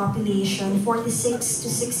aging population, 46 to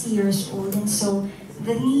 60 years old, and so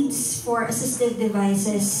the needs for assistive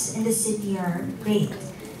devices in the city are great.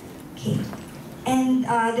 Okay. And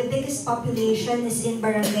the biggest population is in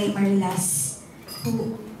Barangay Marilas,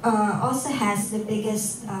 who also has the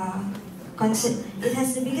biggest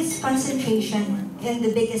concentration and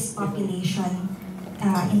the biggest population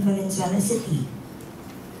in Valenzuela City.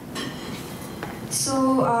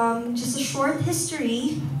 So just a short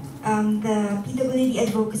history. The PWD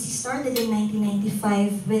advocacy started in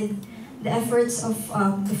 1995 with the efforts of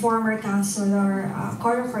the former councilor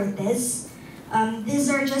Cora Cortez. These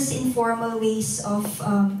are just informal ways of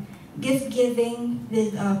gift giving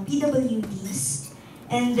with PWDs.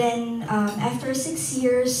 And then after 6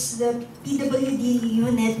 years, the PWD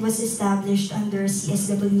unit was established under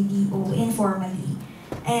CSWDO informally.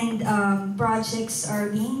 And projects are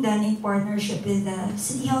being done in partnership with the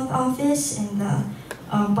City Health Office and the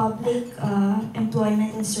Public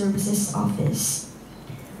Employment and Services Office.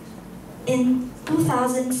 In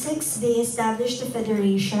 2006, they established a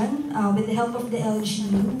federation with the help of the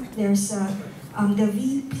LGU. There's the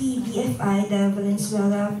VPDFI, the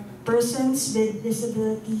Valenzuela Persons with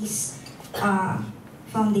Disabilities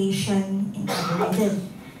Foundation Incorporated.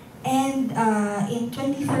 And in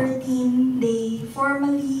 2013, they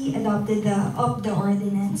formally adopted the OPDA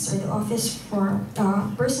Ordinance, or the Office for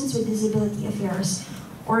Persons with Disability Affairs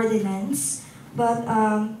Ordinance. But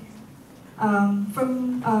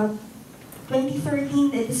from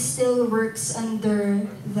 2013, it still works under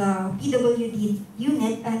the PWD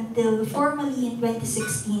unit until formally in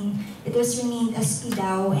 2016, it was renamed as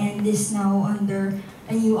PDAO and is now under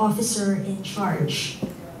a new officer in charge.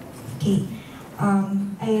 Okay.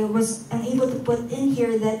 I was unable to put in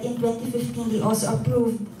here that in 2015, they also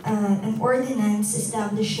approved an ordinance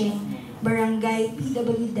establishing barangay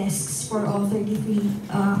PW desks for all 33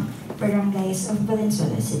 barangays of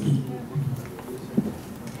Valenzuela City.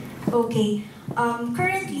 Okay,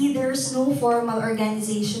 currently there's no formal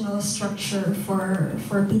organizational structure for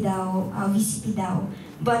PDAO, VC PDAO,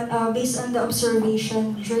 but based on the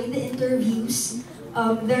observation during the interviews,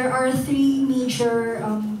 there are 3 major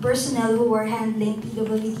personnel who are handling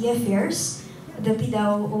PWD affairs. The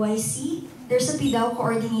PDAO OIC, there's a PDAO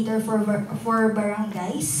coordinator for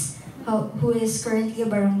barangays, who is currently a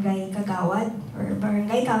barangay kagawad or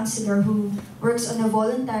barangay councilor who works on a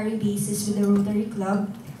voluntary basis with the Rotary Club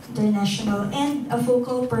International, and a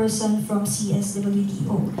focal person from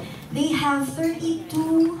CSWDO. They have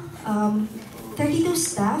 32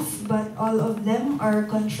 staff, but all of them are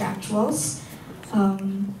contractuals.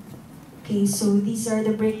 Okay, so these are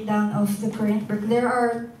the breakdown of the current work. There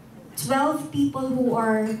are 12 people who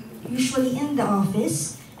are usually in the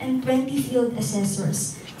office and 20 field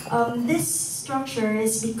assessors. This structure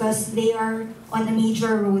is because they are on a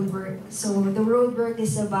major road work. So the road work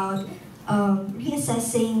is about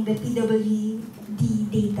reassessing the PWD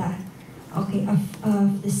data, okay, of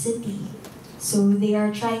the city. So they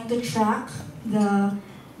are trying to track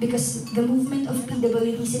because the movement of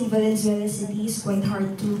PWDs in Valenzuela City is quite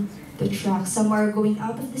hard to track. Some are going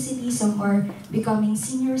out of the city, some are becoming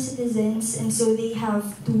senior citizens, and so they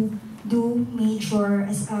have to do major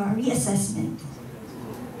reassessment.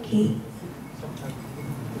 Okay.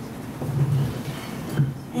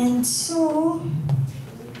 And so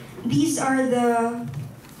these are the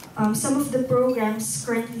some of the programs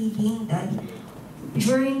currently being done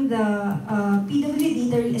during the PWD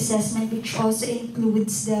data reassessment, which also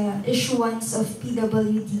includes the issuance of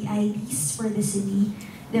PWD IDs for the city.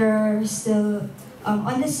 There are still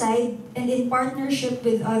on the side and in partnership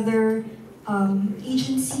with other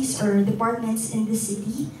agencies or departments in the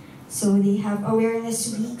city. So they have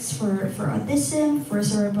awareness weeks for autism, for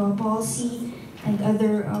cerebral palsy, and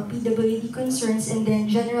other PWD concerns, and then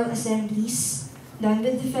general assemblies done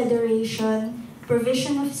with the Federation,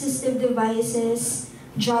 provision of assistive devices,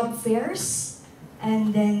 job fairs,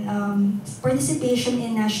 and then participation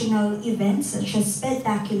in national events such as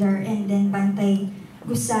Spectacular and then Bantay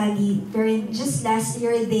Gusali, wherein just last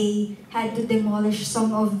year they had to demolish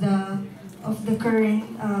some of the current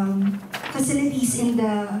facilities in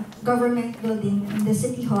the government building in the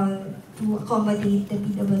City Hall to accommodate the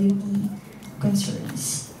PWD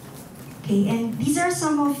concerns. Okay, and these are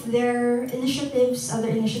some of their initiatives, other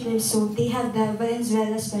initiatives. So they have the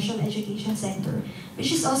Valenzuela Special Education Center,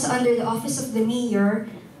 which is also under the Office of the Mayor,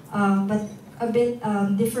 but a bit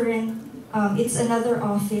different. It's another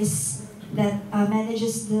office that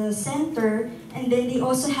manages the center, and then they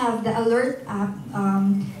also have the Alert app.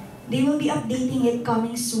 They will be updating it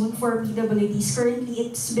coming soon for PWDs. Currently,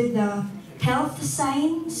 it's with the health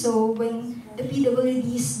sign, so when the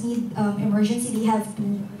PWDs need emergency, they have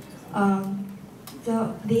to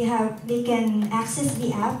they can access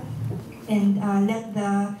the app and let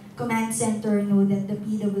the command center know that the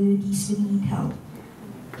PWDs will need help.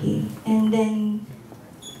 Okay, and then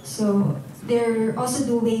so they're also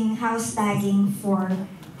doing house tagging for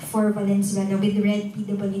Valenzuela with red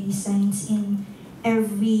PWD signs in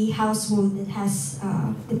every household that has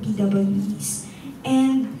the PWDs.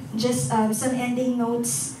 And just some ending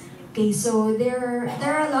notes. Okay, so there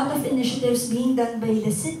are a lot of initiatives being done by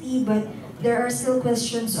the city, but there are still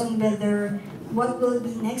questions on whether what will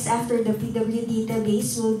be next after the PWD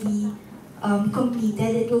database will be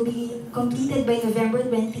completed. It will be completed by November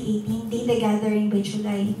 2018, data gathering by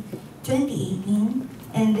July 2018,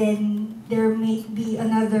 and then there may be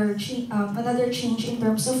another change in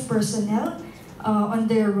terms of personnel on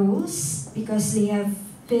their roles because they have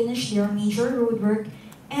finished their major road work,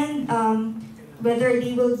 and whether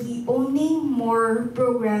they will be owning more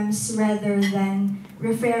programs rather than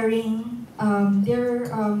referring their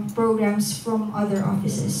programs from other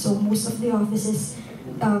offices. So most of the offices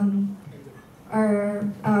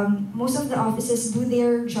do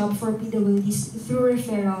their job for PWDs through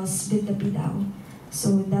referrals with the PDAO.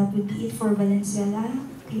 So that would be it for Valenzuela.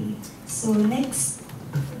 Okay. So next,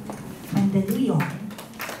 Mandaluyong.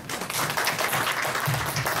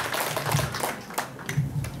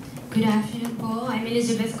 Good afternoon po. I'm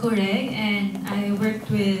Elizabeth Correg and I worked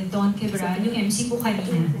with Don Quebral, yung MC po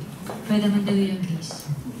kanina, for the Mandaluyong case.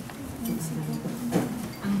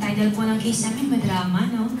 Ang title po ng case namin, madrama,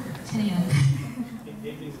 no? Saan yun?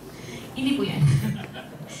 Hindi po yan.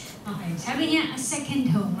 Okay, sabi niya, a second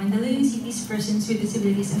home, Mandaluyong City's Persons with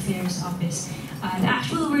Disabilities Affairs Office. The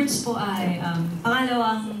actual words po ay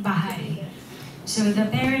pangalawang bahay. So the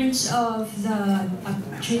parents of the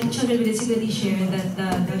children with disabilities share that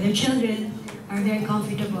their children are very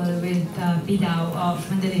comfortable with the PDAO of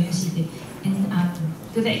Mandaluyong City, and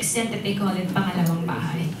to the extent that they call it pangalawang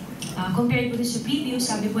bahay. Compared po sa previous,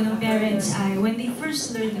 sabi po ng parents ay when they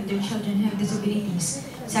first learned that their children have disabilities,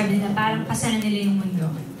 sabi nila parang pasanan nila yung mundo.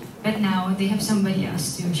 But now, they have somebody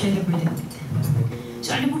else to share the burden with.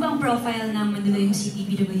 So ano po ba ang profile ng Mandaluyong City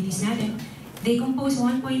PWDs natin? They compose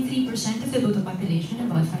 1.3% of the total population,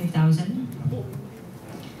 about 5,000.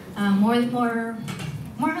 More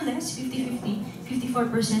more or less 50-50,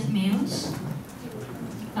 54% males.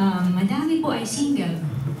 Madami po ay single.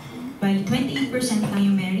 Bali, 28% lang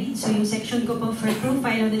yung married. So yung section ko po for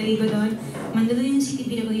profile, nilagay ko doon, Mandaluyong City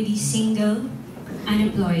PWD single,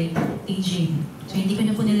 unemployed, aging. So hindi ko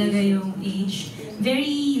na po nilagay yung age.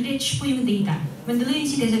 Very rich po yung data. Mandaluyong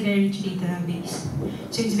City has a very rich database.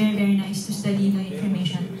 So it's very, very nice to study the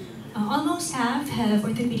information. Almost half have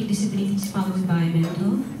orthopedic disabilities followed by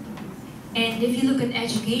mental. And if you look at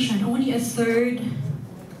education, only a third,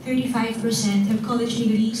 35% have college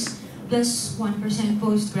degrees plus 1%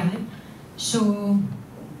 postgrad. So,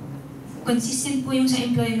 consistent po yung sa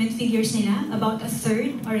employment figures nila. About a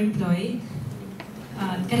third are employed.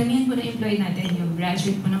 Karamihan po na employed natin yung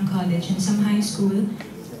graduate po ng college and some high school.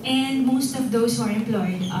 And most of those who are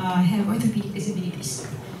employed have orthopedic disabilities.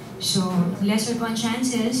 So, lesser po ang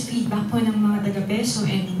chances, feedback po ng mga taga-PESO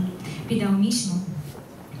and PDAO mismo.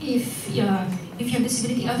 If you have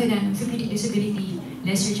disability other than orthopedic disability,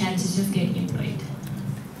 lesser chances of getting employed.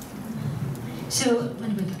 So,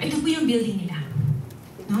 ano ba ito? Ito po yung building nila.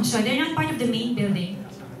 No? So, they're not part of the main building.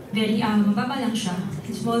 Very, mababa lang siya.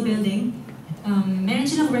 Small building. Meron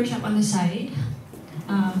silang workshop on the side.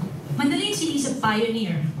 Mandaluyong City is a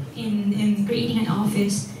pioneer in creating an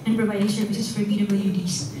office and providing services for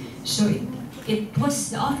PWDs. So the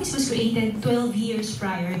office was created 12 years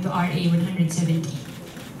prior to RA 170.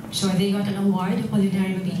 So they got an award, a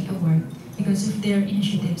Culinary Mobility Award, because of their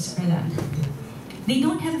initiatives for that. They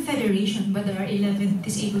don't have a federation, but there are 11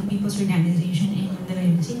 disabled people's organizations in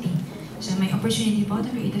Mandaluyong City. So my opportunity po to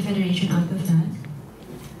create a federation out of that.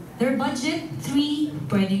 Their budget, 3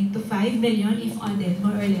 to 5 million if audited,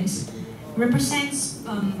 more or less, represents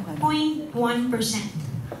 0.1%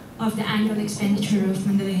 of the annual expenditure of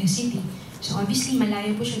Mandaluyong City. So obviously,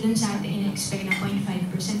 malayo po siya dun sa ating in-expect na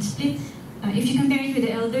 0.5% split. If you compare it with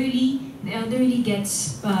the elderly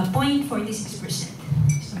gets 0.46%.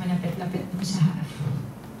 So malapit-lapit po sa half.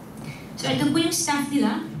 So ito po yung staff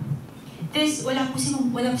nila. Tapos wala po si Ma'am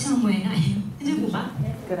Buena. Nandiyan po ba?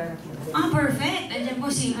 Perfect! Nandiyan po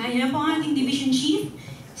ayan po ang ating division chief,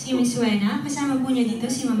 si Miss Buena. Kasama po niya dito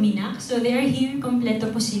si Ma'am Minak. So they are here, kompleto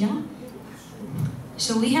po sila.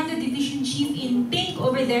 So we have the division chief in pink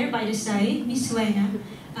over there by the side, Miss Buena.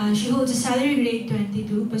 She holds a salary grade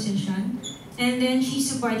 22 position. And then she's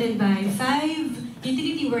supported by 5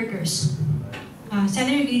 utility workers.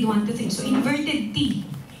 Salary grade 1 to 3. So inverted T.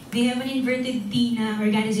 They have an inverted T na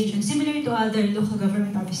organization similar to other local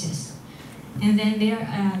government offices. And then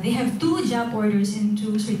they have 2 job orders and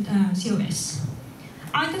 2 COS.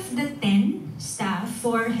 Out of the 10 staff,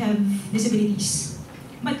 4 have disabilities.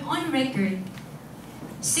 But on record,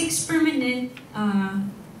 6 permanent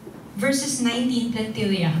versus 19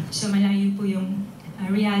 plantilla. So malayo po yung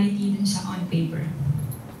reality dun sa on paper.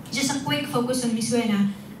 Just a quick focus on Ms.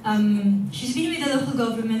 Buena. She's been with the local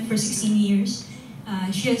government for 16 years.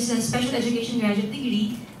 She has a special education graduate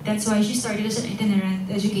degree. That's why she started as an itinerant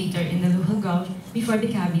educator in the local gov before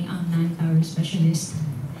becoming a manpower specialist.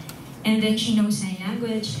 And then she knows sign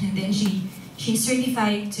language, and then she's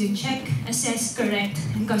certified to check, assess, correct,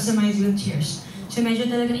 and customize wheelchairs. So medyo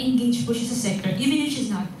talagang engaged po siya sa sector, even if she's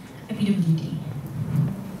not a PWD.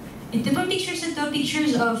 Ito po pictures na to,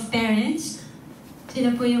 pictures of parents.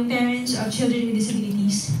 Sila po yung parents of children with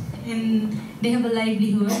disabilities. And they have a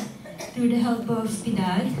livelihood through the help of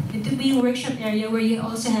PDAD. Ito po yung workshop area where you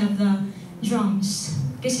also have the drums.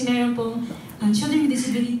 Kasi meron pong children with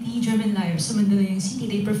disability drum and lyres sa Mandaluyong City.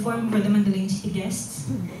 They perform for the Mandaluyong City guests.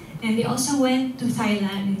 And they also went to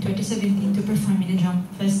Thailand in 2017 to perform in the drum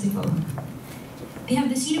festival. They have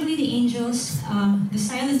the CWD Angels, the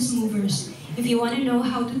Silence Movers. If you want to know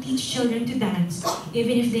how to teach children to dance,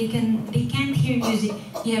 even if they can't hear music,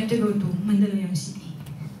 you have to go to Mandaluyong City.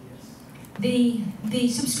 They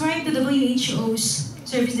subscribe to WHO's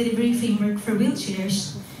service delivery framework for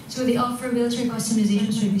wheelchairs, so they offer wheelchair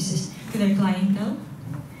customization services to their clientele.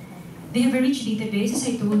 They have a rich database, as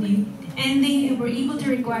I told you, and they were able to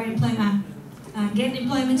get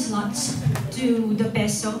employment slots to the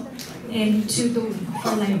PESO and to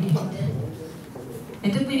for livelihood.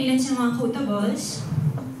 Ito po yung ilan sa mga quotables.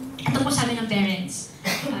 Ito po sabi ng parents.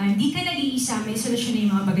 Hindi ka nag-iisa, may solusyon na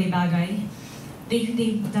yung mga bagay-bagay.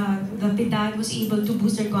 The PDAD was able to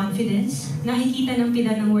boost their confidence. Nakikita ng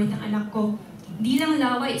PDAD ng worth ng anak ko. Di lang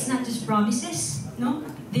laway, it's not just promises. No?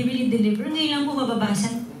 They really deliver. Ngayon lang po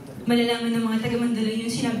mababasan. Malalaman ng mga taga-Mandaluyong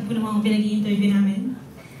yung sinabi po ng mga pinag-i-interview namin.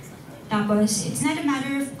 Tapos, it's not a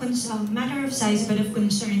matter of size but of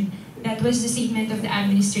concern. That was the statement of the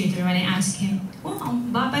administrator when I asked him, ang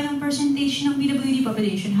baba ng percentage ng PWD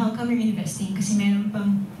population, how come you're investing? Kasi meron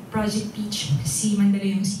pang project pitch si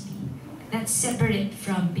Mandaluyong City. that's separate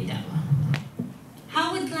from PDAO.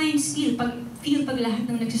 How would clients feel pag lahat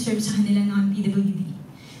ng nagsiserve sa kanila non-PWD?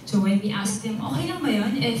 So when we asked them, okay lang ba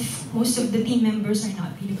yun if most of the team members are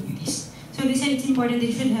not PWDs? So they said it's important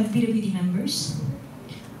they should have PWD members.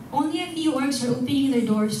 Only a few orgs are opening their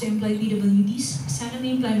doors to employ PWDs. Sana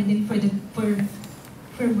may employment din for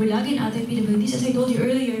bulag and other PWDs. As I told you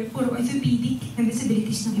earlier, puro orthopedic and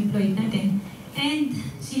disabilities ng employed natin. And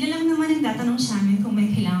sila lang naman ang tatanong sa amin kung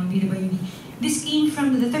may kailangan PWD. This came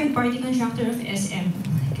from the third-party contractor of SM.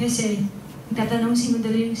 Kasi tatanong si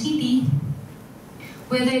Mandaluyong City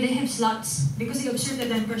whether they have slots because they observed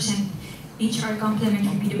that 10% HR complement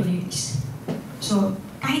for PWDs. So,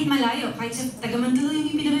 kahit malayo, kahit sa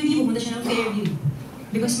taga-Mandaluyong yung PWD, pumunta siya ng Fairview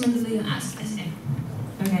because Mandaluyong asked SM.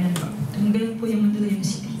 So, ganun po. Ganun po yung Mandaluyong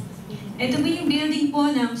City. Ito po yung building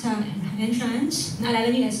po ng sa entrance.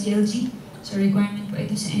 Naalala niyo SGLG. So, requirement po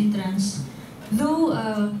ito sa entrance. Though,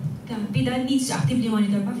 PDAO needs to actively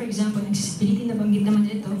monitor pa. For example, accessibility na banggit naman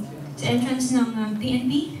dito. Sa entrance ng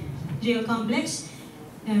PNP, jail complex,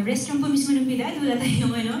 restroom po mismo ng PDAO, wala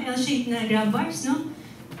tayong L-shaped na grab bars, no?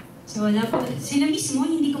 So wala po, sila mismo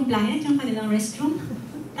hindi compliant yung kanilang restroom.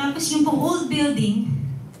 Tapos yung pong old building,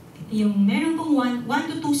 yung meron pong 1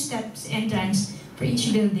 to 2 steps entrance for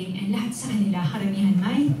each building, and lahat sa kanila, karamihan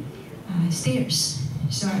may stairs.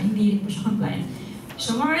 So hindi rin po siya compliant.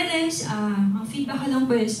 So more or less, ang feedback ko lang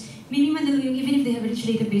po is, maybe Mandaluyong, even if they have reached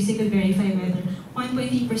database, they could verify whether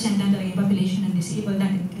 1.8% na talaga yung population ng disabled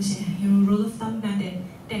natin. Kasi yung rule of thumb natin,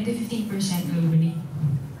 10 to 15% globally.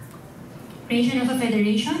 Creation of a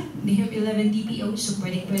federation, they have 11 DPOs, so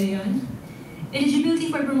pwede yun.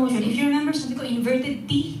 Eligibility for promotion. If you remember, sabi ko, inverted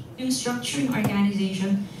T, yung structure ng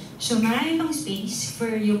organization. So marami pang space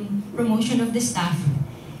for yung promotion of the staff,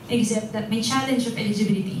 except that may challenge of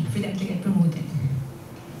eligibility for them to get promoted.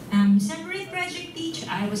 Separate project teach,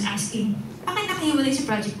 I was asking, bakit nakahiwalay sa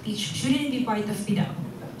project teach? Shouldn't it be part of PDAO?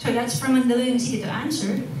 So that's from Mandaluyong City to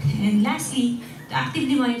answer. And lastly, to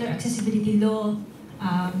actively monitor accessibility law,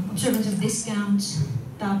 observance of discounts,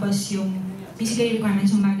 tapos yung basically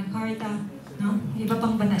requirements ng Magna Carta, no? Iba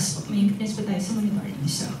pang batas po, may fitness pa tayo sa monitoring.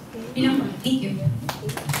 So, yun lang, thank you.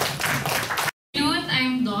 You know what,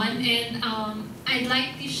 I'm Dawn, and I'd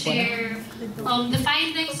like to share the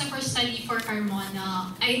findings of our study for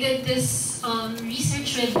Carmona. I did this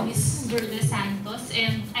research with Ms. Lourdes Santos,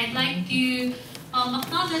 and I'd like to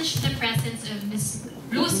acknowledge the presence of Ms.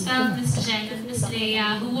 Roosevelt, Ms. Jen, and Ms.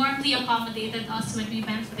 Leia, who warmly accommodated us when we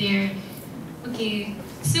went there. Okay,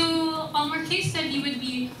 so our case study would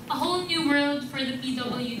be a whole new world for the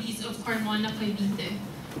PWDs of Carmona, Cavite,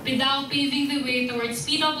 without paving the way towards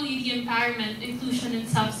PWD empowerment, inclusion, and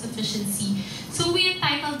self-sufficiency. So we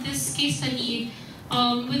entitled this case study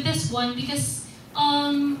with this one because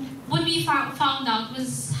what we found out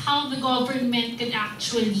was how the government could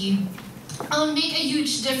actually make a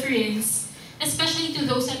huge difference, especially to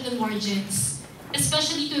those at the margins,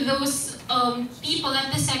 especially to those people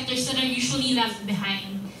at the sectors that are usually left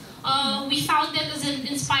behind. We found it as an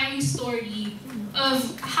inspiring story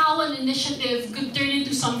of how an initiative could turn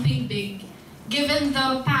into something big, given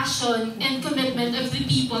the passion and commitment of the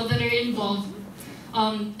people that are involved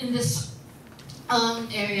in this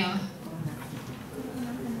area.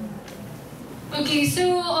 Okay,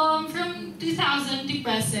 so from 2000 to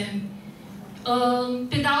present,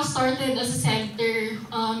 PDAO started as a center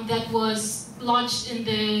that was launched in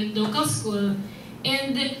the local school,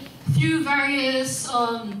 and through various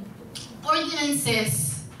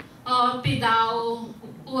ordinances, PDAO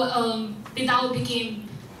became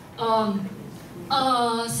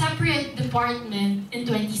a separate department in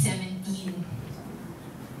 2017.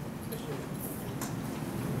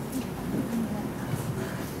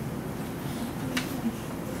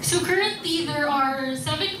 So currently, there are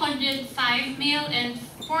 705 male and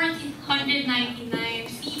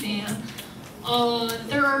 499 female.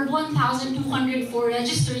 There are 1,204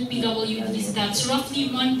 registered PWDs. That's roughly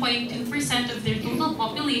 1.2% of their total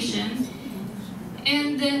population.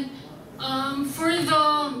 And for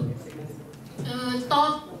the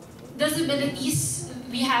top disabilities,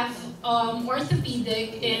 we have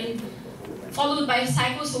orthopedic, and followed by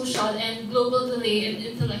psychosocial and global delay and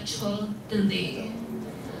intellectual delay.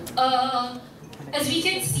 As we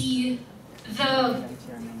can see,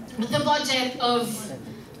 the budget of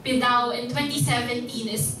PDAO in 2017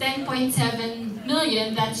 is 10.7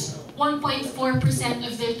 million. That's 1.4%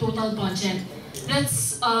 of their total budget.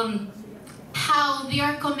 That's how they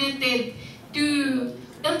are committed to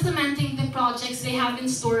implementing the projects they have in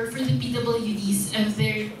store for the PWDs of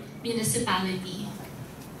their municipality.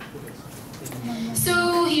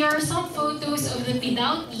 So here are some photos of the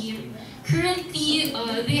PDAO team. Currently,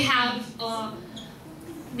 they have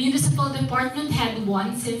Municipal Department Head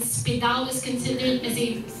 1, since PDAO is considered as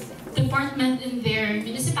a department in their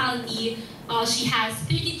municipality. She has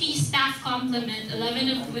 33 staff complement,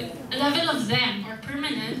 11 of them are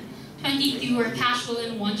permanent, 22 are casual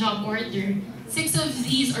and 1 job order. 6 of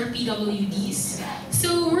these are PWDs.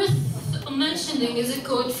 So worth mentioning is a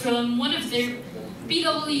quote from one of their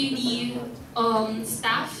PWD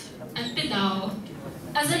staff at PDAO.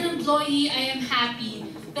 As an employee, I am happy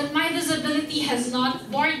that my disability has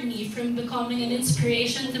not barred me from becoming an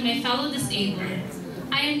inspiration to my fellow disabled.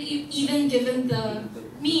 I am even given the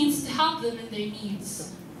means to help them in their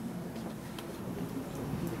needs.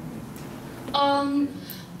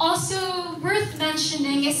 Also worth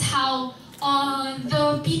mentioning is how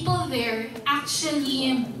the people there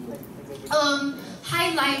actually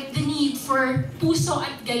highlight the need for puso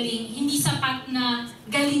at galing. Hindi sapat na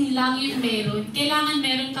galing lang yung meron. Kailangan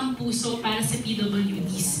meron kang puso para sa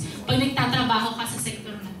PWDs pag nagtatrabaho ka sa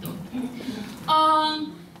sektor na to.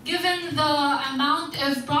 Given the amount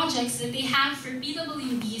of projects that they have for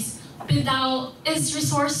PWDs, PDAO is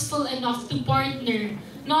resourceful enough to partner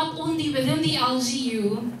not only within the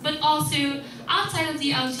LGU, but also outside of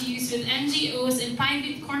the LGUs with NGOs and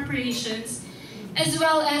private corporations, as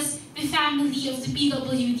well as the family of the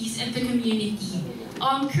PWDs and the community.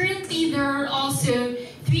 Currently, there are also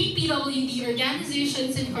 3 PWD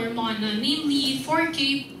organizations in Carmona, namely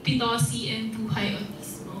 4K, Pidosi, and Buhay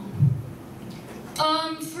Autismo.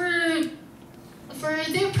 For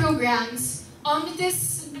their programs, it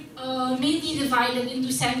is mainly divided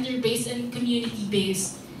into center-based and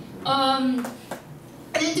community-based. In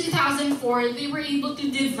 2004, they were able to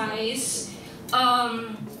devise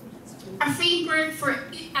a framework for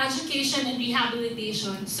education and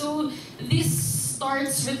rehabilitation. So this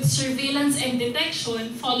starts with surveillance and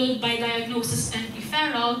detection, followed by diagnosis and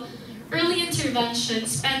referral, early intervention,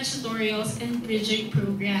 SPED tutorials, and bridging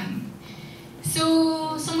program.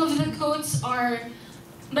 So some of the quotes are,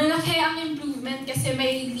 malaki ang improvement kasi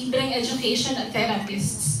may libreng education at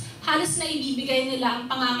therapists. Halos na ibibigay nila ang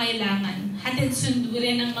pangangailangan, hatid sundo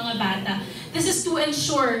rin ng mga bata. This is to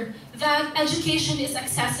ensure that education is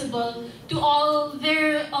accessible to all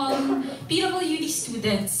their PWD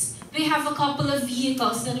students. They have a couple of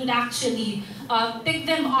vehicles that would actually pick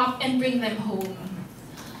them up and bring them home.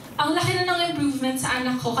 Ang laki na ng improvement sa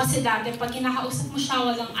anak ko kasi dati pag kinakausap mo siya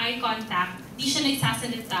walang eye contact, di siya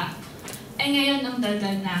nagsasalita. Eh ngayon ang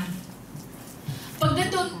daldal na.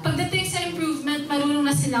 Pagdating sa improvement, marunong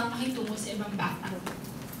na silang makitungo sa ibang bata.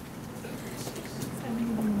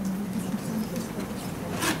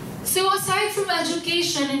 So aside from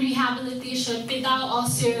education and rehabilitation, PDAO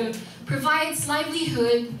also provides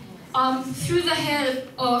livelihood through the help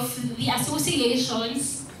of the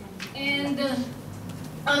associations, and the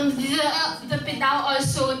PDAO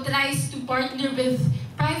also tries to partner with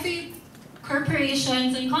private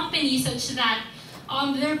corporations and companies such that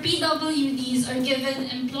their PWDs are given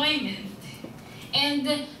employment. And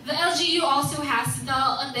the LGU also has the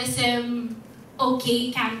Autism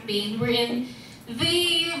OK campaign, wherein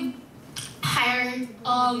they hire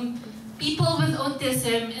people with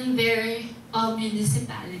autism in their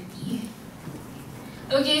municipality.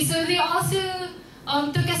 Okay, so they also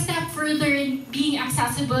took a step further in being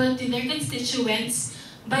accessible to their constituents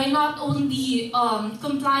by not only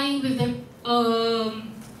complying with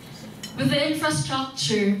the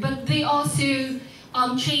infrastructure, but they also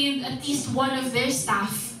trained at least one of their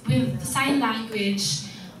staff with sign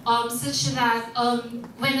language, such that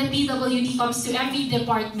when a PWD comes to every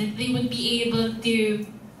department, they would be able to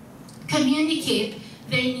communicate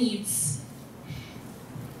their needs.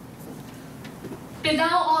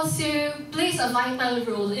 PDAO also plays a vital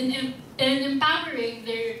role in empowering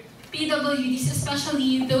their PWDs,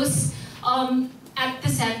 especially those at the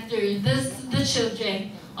center, the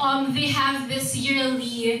children. They have this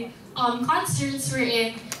yearly concerts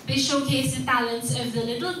wherein they showcase the talents of the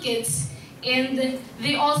little kids, and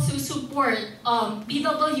they also support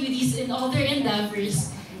PWDs in all their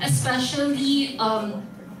endeavors, especially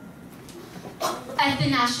at the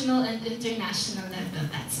national and international level.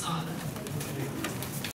 That's all.